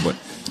words in it,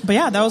 but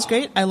yeah, that was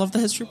great. I love the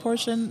history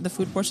portion. The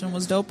food portion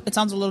was dope. It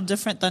sounds a little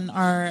different than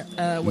our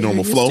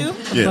normal flow.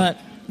 To, but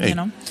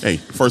hey,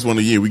 first one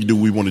of the year, we can do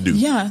what we want to do.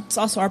 Yeah, it's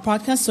also our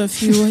podcast. So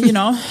if you,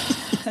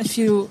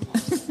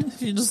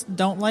 if you just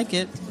don't like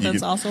it,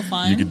 that's also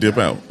fine. You can dip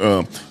out.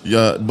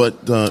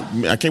 But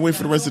I can't wait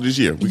for the rest of this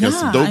year. We got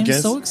some dope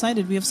guests. I'm so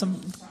excited. We have some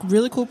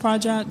really cool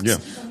projects. Yeah.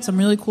 Some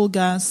really cool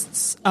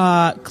guests.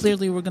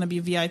 Clearly, we're going to be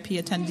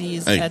VIP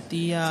attendees at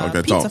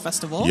the Pizza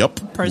Festival.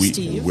 Yep. Per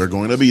Steve. We're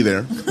going to be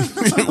there.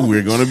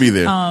 We're going to be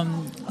there.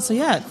 So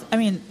yeah, I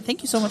mean,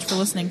 thank you so much for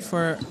listening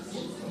for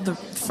the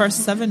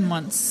first 7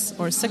 months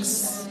or 7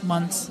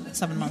 months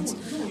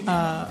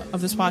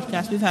of this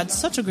podcast. We've had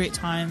such a great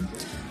time.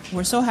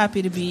 We're so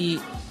happy to be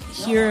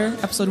here,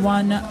 episode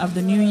 1 of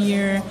the new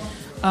year.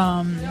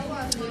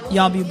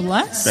 Y'all be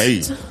blessed.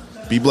 Hey,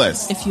 be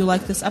blessed. If you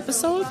like this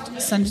episode,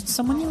 send it to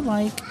someone you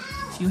like.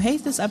 If you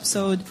hate this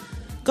episode,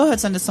 go ahead,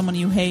 send it to someone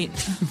you hate.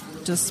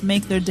 Just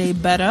make their day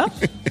better.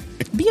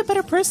 Be a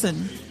better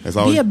person.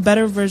 Be a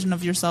better version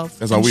of yourself.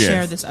 That's all we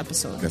share ask. this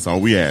episode. That's all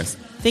we ask.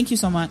 Thank you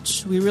so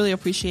much. We really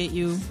appreciate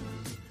you.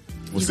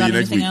 We'll you see got you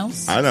next anything week.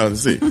 else? I know.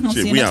 That's it.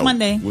 See you next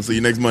Monday. We'll see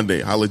you next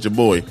Monday. Holla at your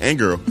boy and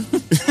girl.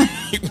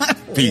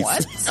 Peace.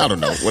 What? I don't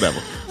know. Whatever.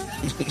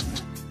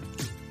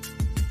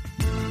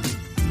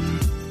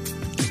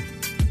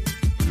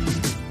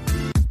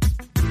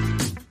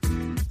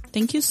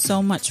 Thank you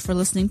so much for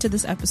listening to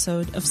this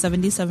episode of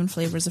 77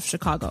 Flavors of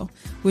Chicago.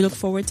 We look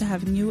forward to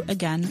having you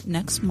again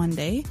next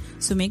Monday.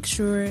 So make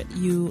sure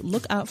you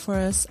look out for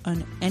us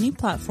on any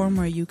platform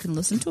where you can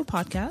listen to a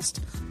podcast.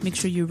 Make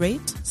sure you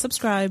rate,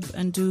 subscribe,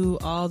 and do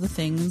all the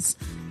things.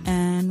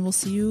 And we'll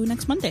see you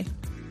next Monday.